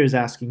 Here is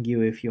asking you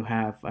if you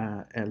have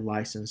a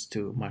license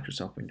to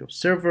Microsoft Windows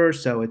Server,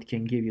 so it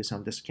can give you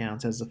some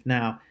discounts. As of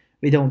now,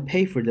 we don't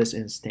pay for this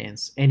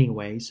instance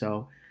anyway,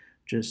 so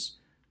just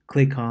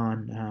click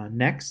on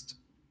next.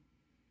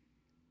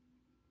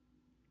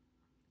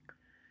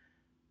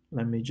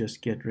 Let me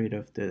just get rid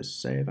of this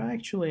save.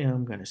 Actually,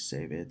 I'm going to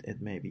save it.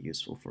 It may be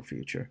useful for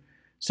future.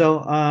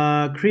 So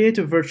create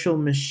a virtual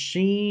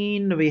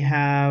machine. We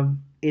have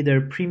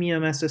either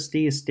premium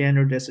SSD,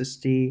 standard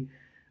SSD,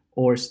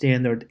 or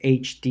standard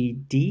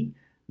HDD.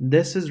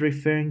 This is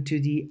referring to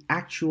the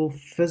actual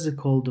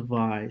physical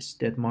device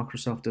that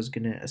Microsoft is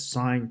going to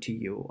assign to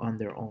you on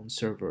their own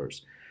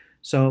servers.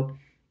 So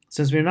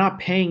since we're not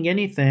paying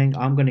anything,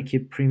 I'm going to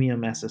keep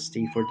premium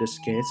SSD for this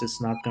case.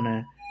 It's not going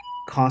to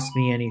cost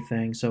me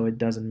anything, so it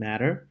doesn't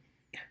matter.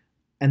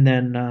 And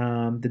then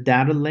the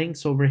data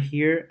links over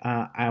here,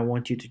 I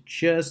want you to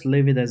just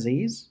leave it as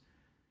is.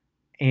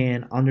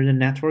 And under the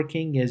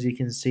networking, as you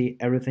can see,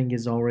 everything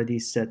is already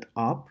set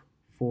up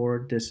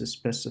for this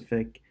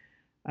specific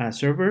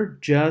server.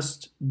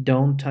 Just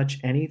don't touch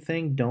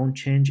anything, don't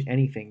change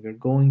anything. We're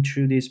going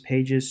through these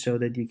pages so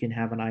that you can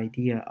have an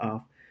idea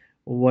of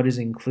what is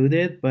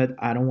included, but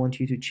I don't want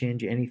you to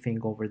change anything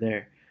over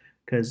there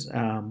because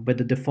but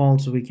the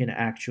defaults, we can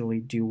actually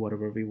do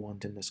whatever we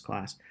want in this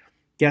class.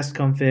 Guest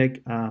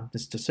config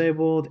is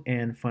disabled,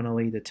 and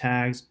finally the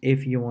tags,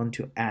 if you want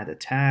to add a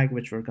tag,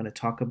 which we're going to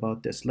talk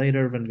about this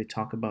later when we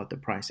talk about the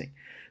pricing.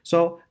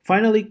 So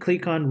finally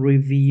click on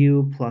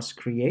review plus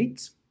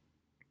create,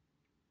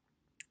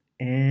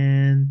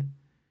 and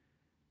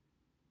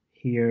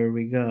here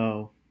we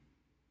go.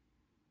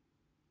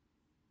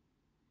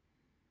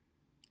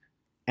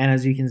 And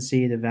as you can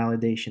see, the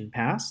validation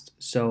passed.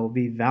 So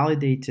we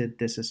validated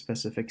this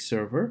specific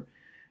server.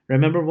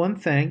 Remember one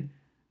thing,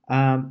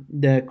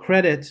 the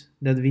credit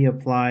that we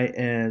apply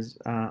is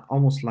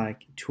almost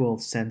like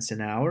 12 cents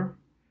an hour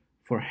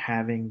for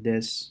having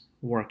this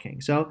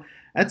working. So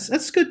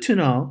that's good to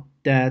know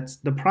that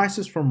the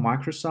prices from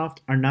Microsoft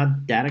are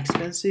not that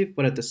expensive,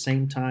 but at the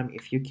same time,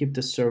 if you keep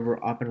the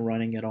server up and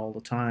running at all the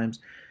times,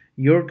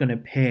 you're gonna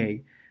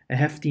pay a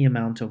hefty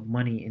amount of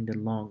money in the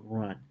long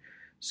run.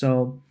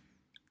 So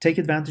take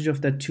advantage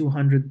of that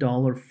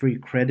 $200 free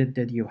credit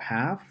that you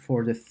have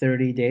for the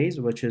 30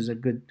 days, which is a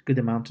good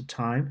amount of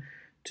time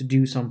to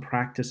do some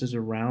practices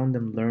around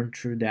and learn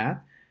through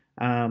that.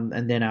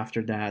 And then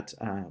after that,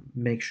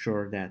 make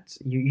sure that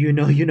you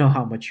know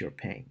how much you're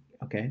paying.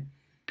 Okay,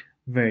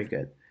 very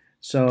good.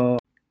 So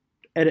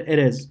it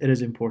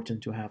is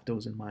important to have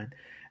those in mind.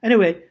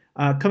 Anyway,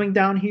 coming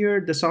down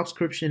here, the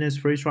subscription is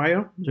free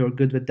trial, so we're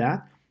good with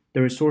that.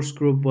 The resource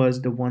group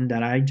was the one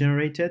that I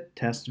generated,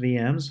 test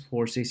VMs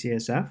for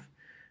CCSF.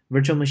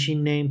 Virtual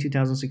machine name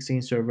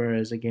 2016 server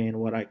is again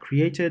what I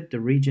created. The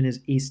region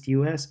is East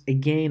US.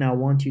 Again, I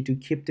want you to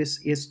keep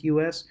this East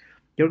US.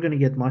 You're going to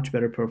get much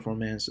better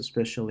performance,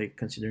 especially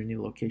considering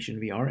the location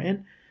we are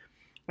in.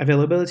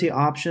 Availability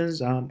options,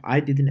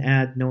 I didn't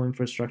add no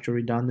infrastructure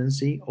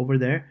redundancy over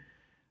there.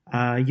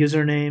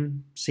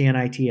 Username,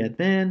 CNIT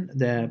admin.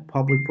 The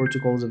public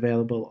protocols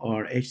available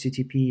are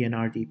HTTP and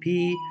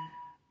RDP.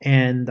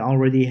 And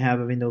already have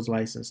a Windows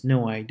license.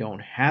 No, I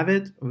don't have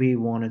it. We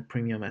wanted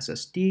premium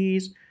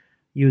SSDs.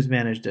 Use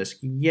managed disk.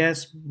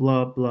 Yes,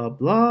 blah, blah,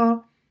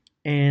 blah.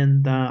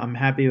 And I'm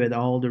happy with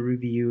all the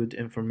reviewed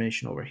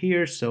information over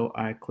here. So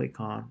I click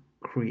on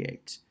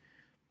create.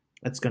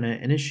 That's going to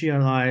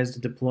initialize the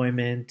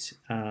deployment,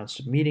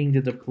 submitting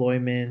the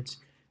deployment.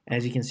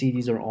 As you can see,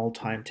 these are all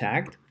time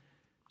tagged.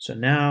 So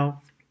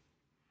now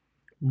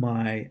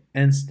my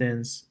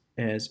instance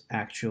is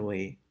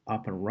actually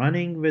up and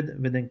running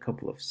within a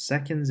couple of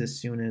seconds as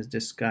soon as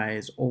this guy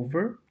is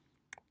over.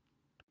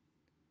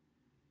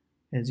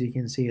 As you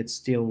can see, it's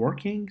still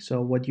working.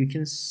 So what you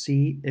can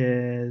see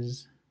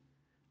is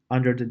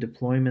under the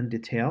deployment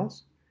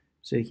details,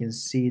 so you can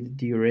see the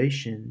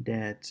duration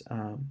that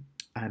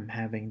I'm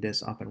having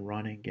this up and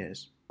running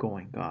is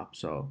going up.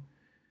 So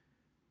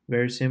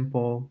very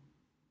simple.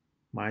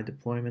 My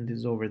deployment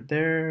is over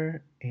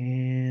there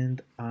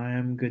and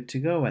I'm good to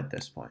go at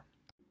this point.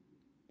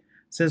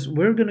 Since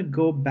we're going to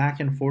go back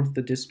and forth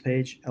to this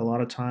page a lot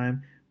of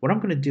time, what I'm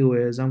going to do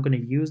is I'm going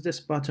to use this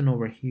button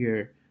over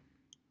here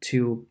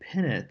to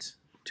pin it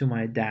to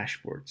my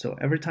dashboard. So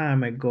every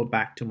time I go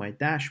back to my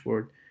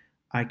dashboard,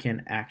 I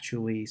can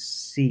actually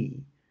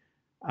see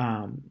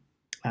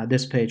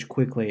this page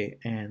quickly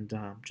and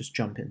just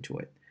jump into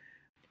it.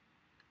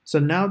 So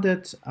now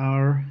that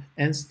our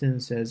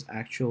instance is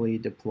actually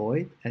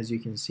deployed, as you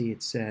can see,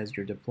 it says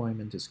your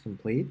deployment is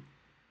complete.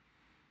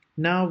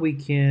 Now we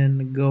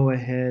can go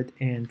ahead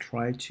and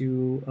try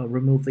to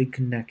remotely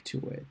connect to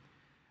it.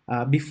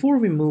 Before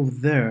we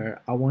move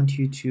there, I want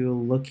you to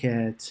look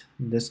at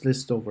this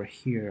list over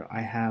here.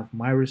 I have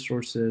my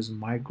resources,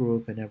 my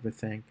group, and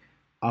everything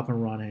up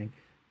and running.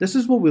 This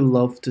is what we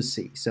love to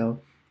see. So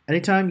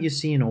anytime you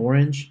see an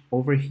orange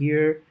over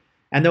here,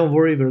 and don't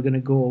worry, we're going to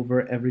go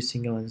over every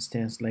single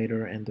instance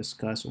later and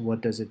discuss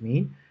what does it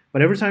mean.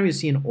 But every time you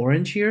see an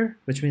orange here,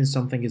 which means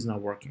something is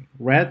not working.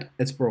 Red,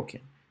 it's broken.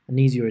 It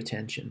needs your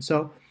attention.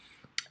 So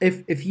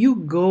if you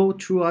go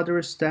through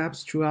other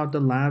steps throughout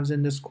the labs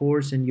in this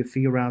course and you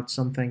figure out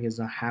something is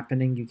not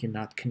happening, you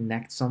cannot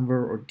connect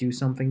somewhere or do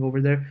something over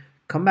there,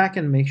 come back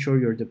and make sure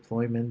your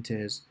deployment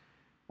is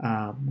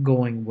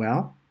going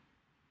well.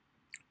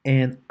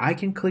 And I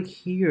can click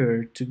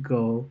here to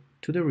go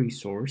to the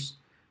resource,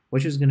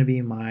 which is going to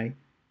be my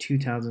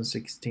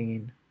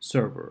 2016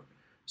 server.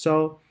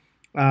 So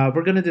we're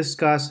going to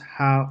discuss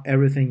how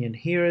everything in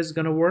here is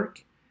going to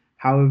work.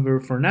 However,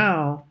 for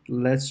now,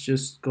 let's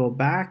just go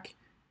back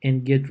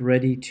and get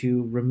ready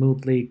to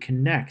remotely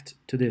connect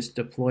to this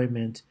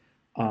deployment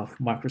of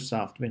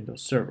Microsoft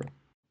Windows Server.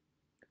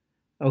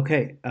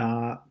 Okay,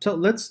 so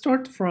let's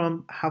start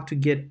from how to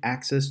get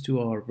access to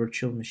our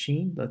virtual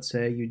machine. Let's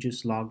say you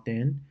just logged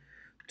in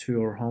to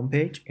your home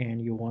page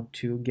and you want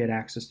to get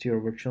access to your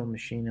virtual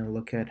machine and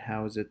look at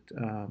how is it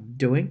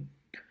doing,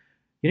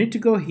 you need to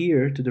go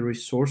here to the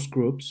resource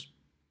groups,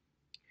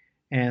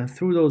 and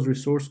through those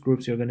resource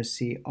groups you're going to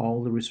see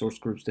all the resource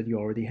groups that you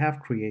already have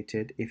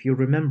created. If you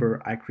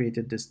remember, I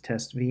created this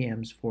test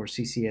VMs for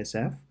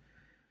CCSF,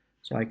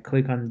 so I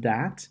click on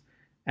that,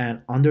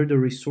 and under the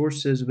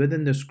resources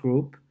within this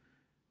group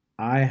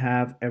I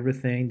have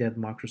everything that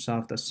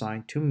Microsoft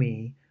assigned to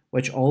me,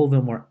 which all of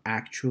them are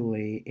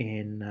actually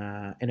in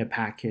a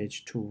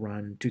package to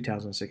run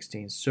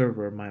 2016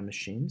 server my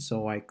machine.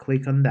 So I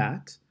click on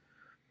that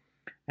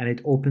and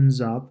it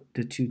opens up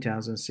the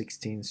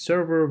 2016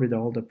 server with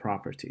all the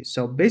properties.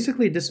 So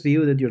basically this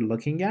view that you're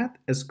looking at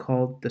is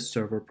called the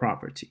server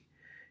property.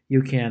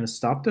 You can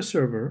stop the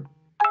server,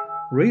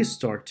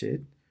 restart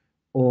it,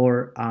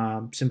 or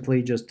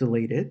simply just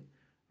delete it,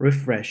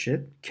 refresh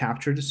it,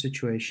 capture the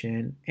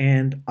situation,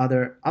 and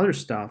other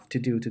stuff to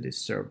do to this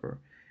server.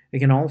 You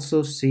can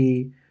also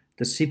see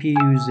the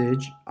CPU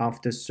usage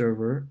of this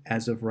server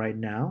as of right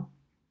now.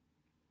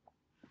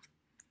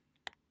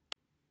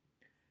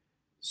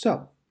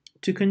 So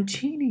to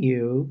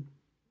continue,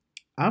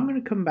 I'm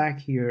going to come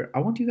back here. I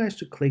want you guys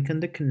to click on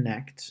the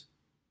connect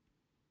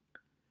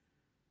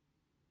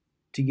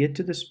to get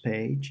to this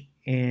page,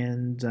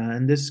 and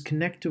in this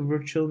connect to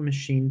virtual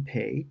machine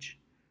page,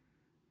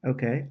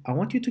 okay, I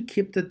want you to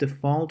keep the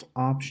default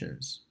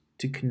options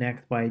to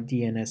connect by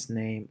DNS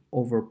name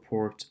over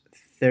port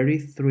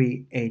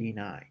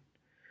 3389.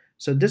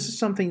 So this is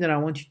something that I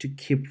want you to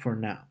keep for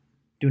now.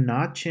 Do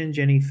not change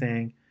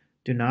anything.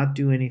 Do not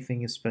do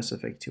anything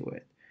specific to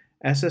it.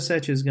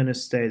 SSH is going to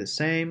stay the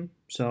same.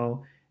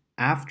 So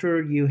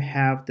after you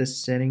have this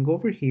setting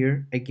over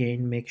here,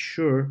 again, make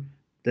sure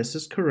this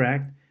is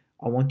correct.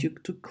 I want you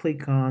to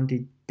click on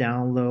the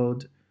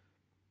download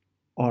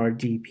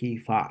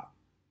RDP file.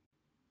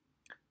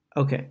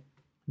 Okay,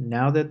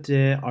 now that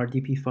the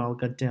RDP file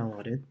got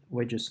downloaded,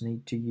 we just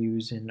need to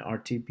use an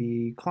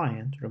RTP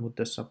client, remote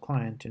desktop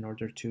client, in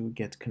order to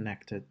get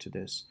connected to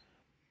this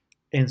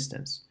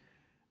instance.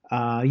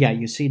 Yeah,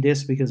 you see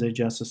this because I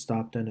just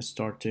stopped and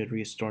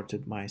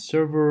restarted my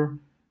server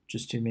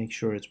just to make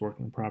sure it's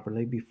working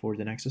properly before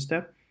the next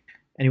step.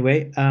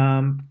 Anyway,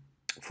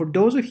 for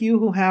those of you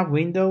who have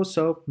Windows,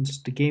 so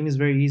the game is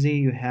very easy.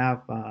 You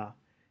have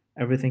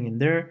everything in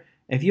there.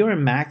 If you're a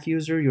Mac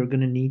user, you're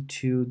going to need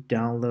to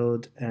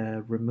download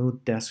a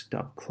remote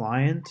desktop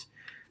client.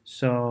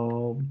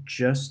 So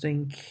just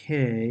in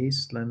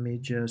case, let me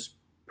just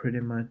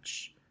pretty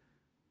much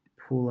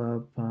pull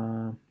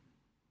up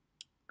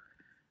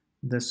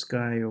this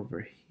guy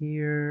over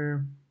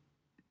here.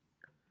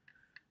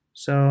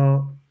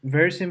 So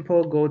very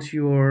simple, go to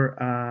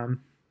your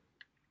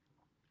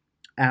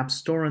App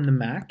Store on the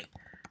Mac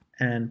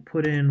and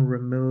put in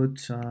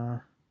remote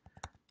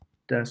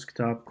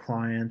desktop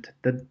client.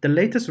 The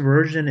latest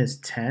version is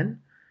 10,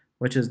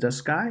 which is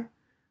this guy.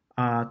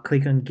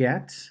 Click on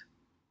get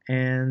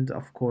and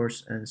of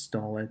course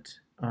install it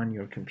on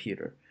your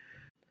computer.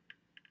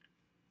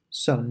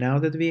 So now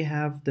that we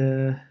have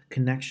the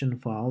connection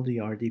file, the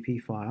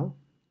RDP file,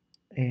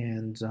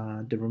 and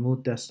the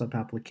remote desktop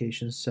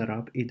application set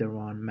up either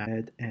on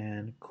Mac,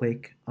 and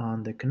click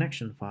on the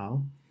connection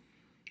file,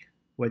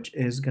 which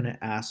is going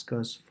to ask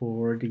us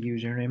for the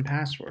username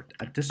password.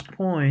 At this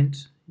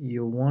point,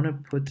 you want to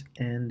put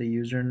in the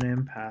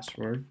username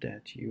password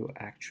that you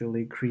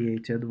actually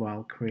created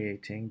while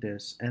creating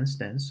this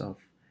instance of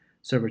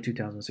Server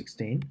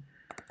 2016.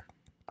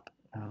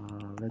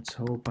 Let's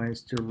hope I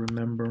still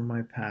remember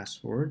my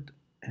password,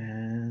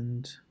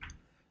 and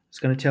it's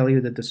going to tell you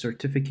that the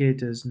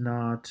certificate is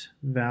not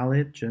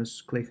valid.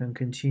 Just click on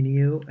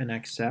continue and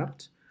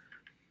accept.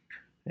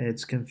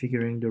 It's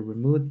configuring the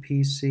remote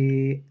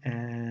PC,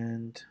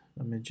 and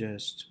let me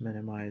just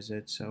minimize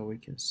it so we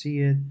can see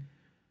it.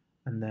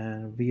 And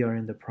then we are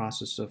in the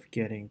process of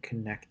getting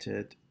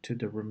connected to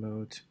the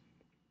remote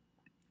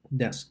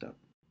desktop.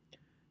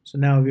 So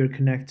now we are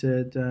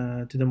connected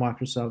to the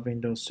Microsoft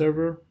Windows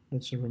server.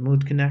 It's a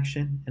remote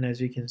connection, and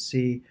as you can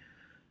see,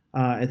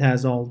 it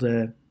has all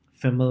the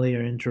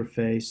familiar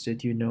interface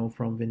that you know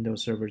from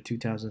Windows Server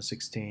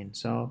 2016.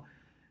 So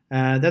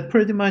that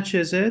pretty much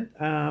is it.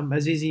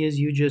 As easy as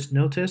you just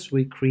noticed,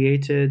 we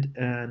created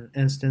an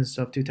instance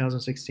of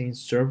 2016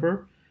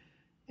 server,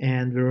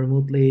 and we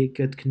remotely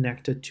get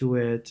connected to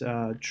it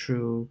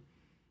through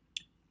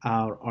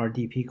our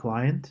RDP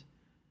client.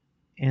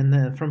 And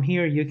then from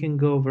here, you can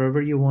go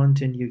wherever you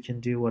want and you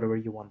can do whatever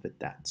you want with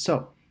that.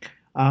 So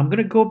I'm going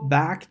to go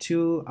back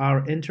to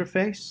our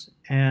interface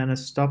and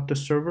stop the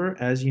server.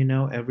 As you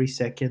know, every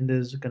second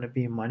is going to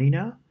be money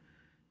now.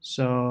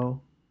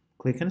 So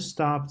click on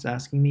stop. It's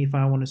asking me if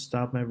I want to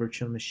stop my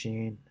virtual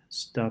machine.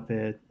 Stop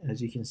it.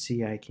 As you can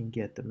see, I can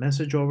get the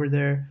message over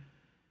there.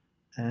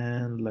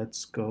 And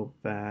let's go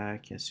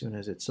back as soon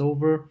as it's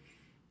over.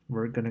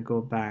 We're going to go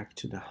back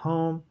to the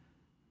home.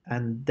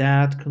 And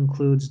that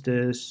concludes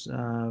this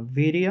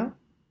video.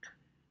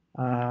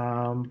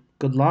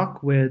 Good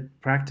luck with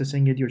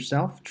practicing it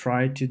yourself.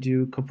 Try to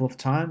do a couple of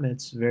times.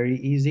 It's very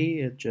easy.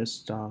 It's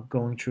just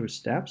going through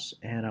steps,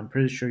 and I'm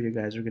pretty sure you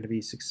guys are going to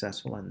be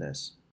successful in this.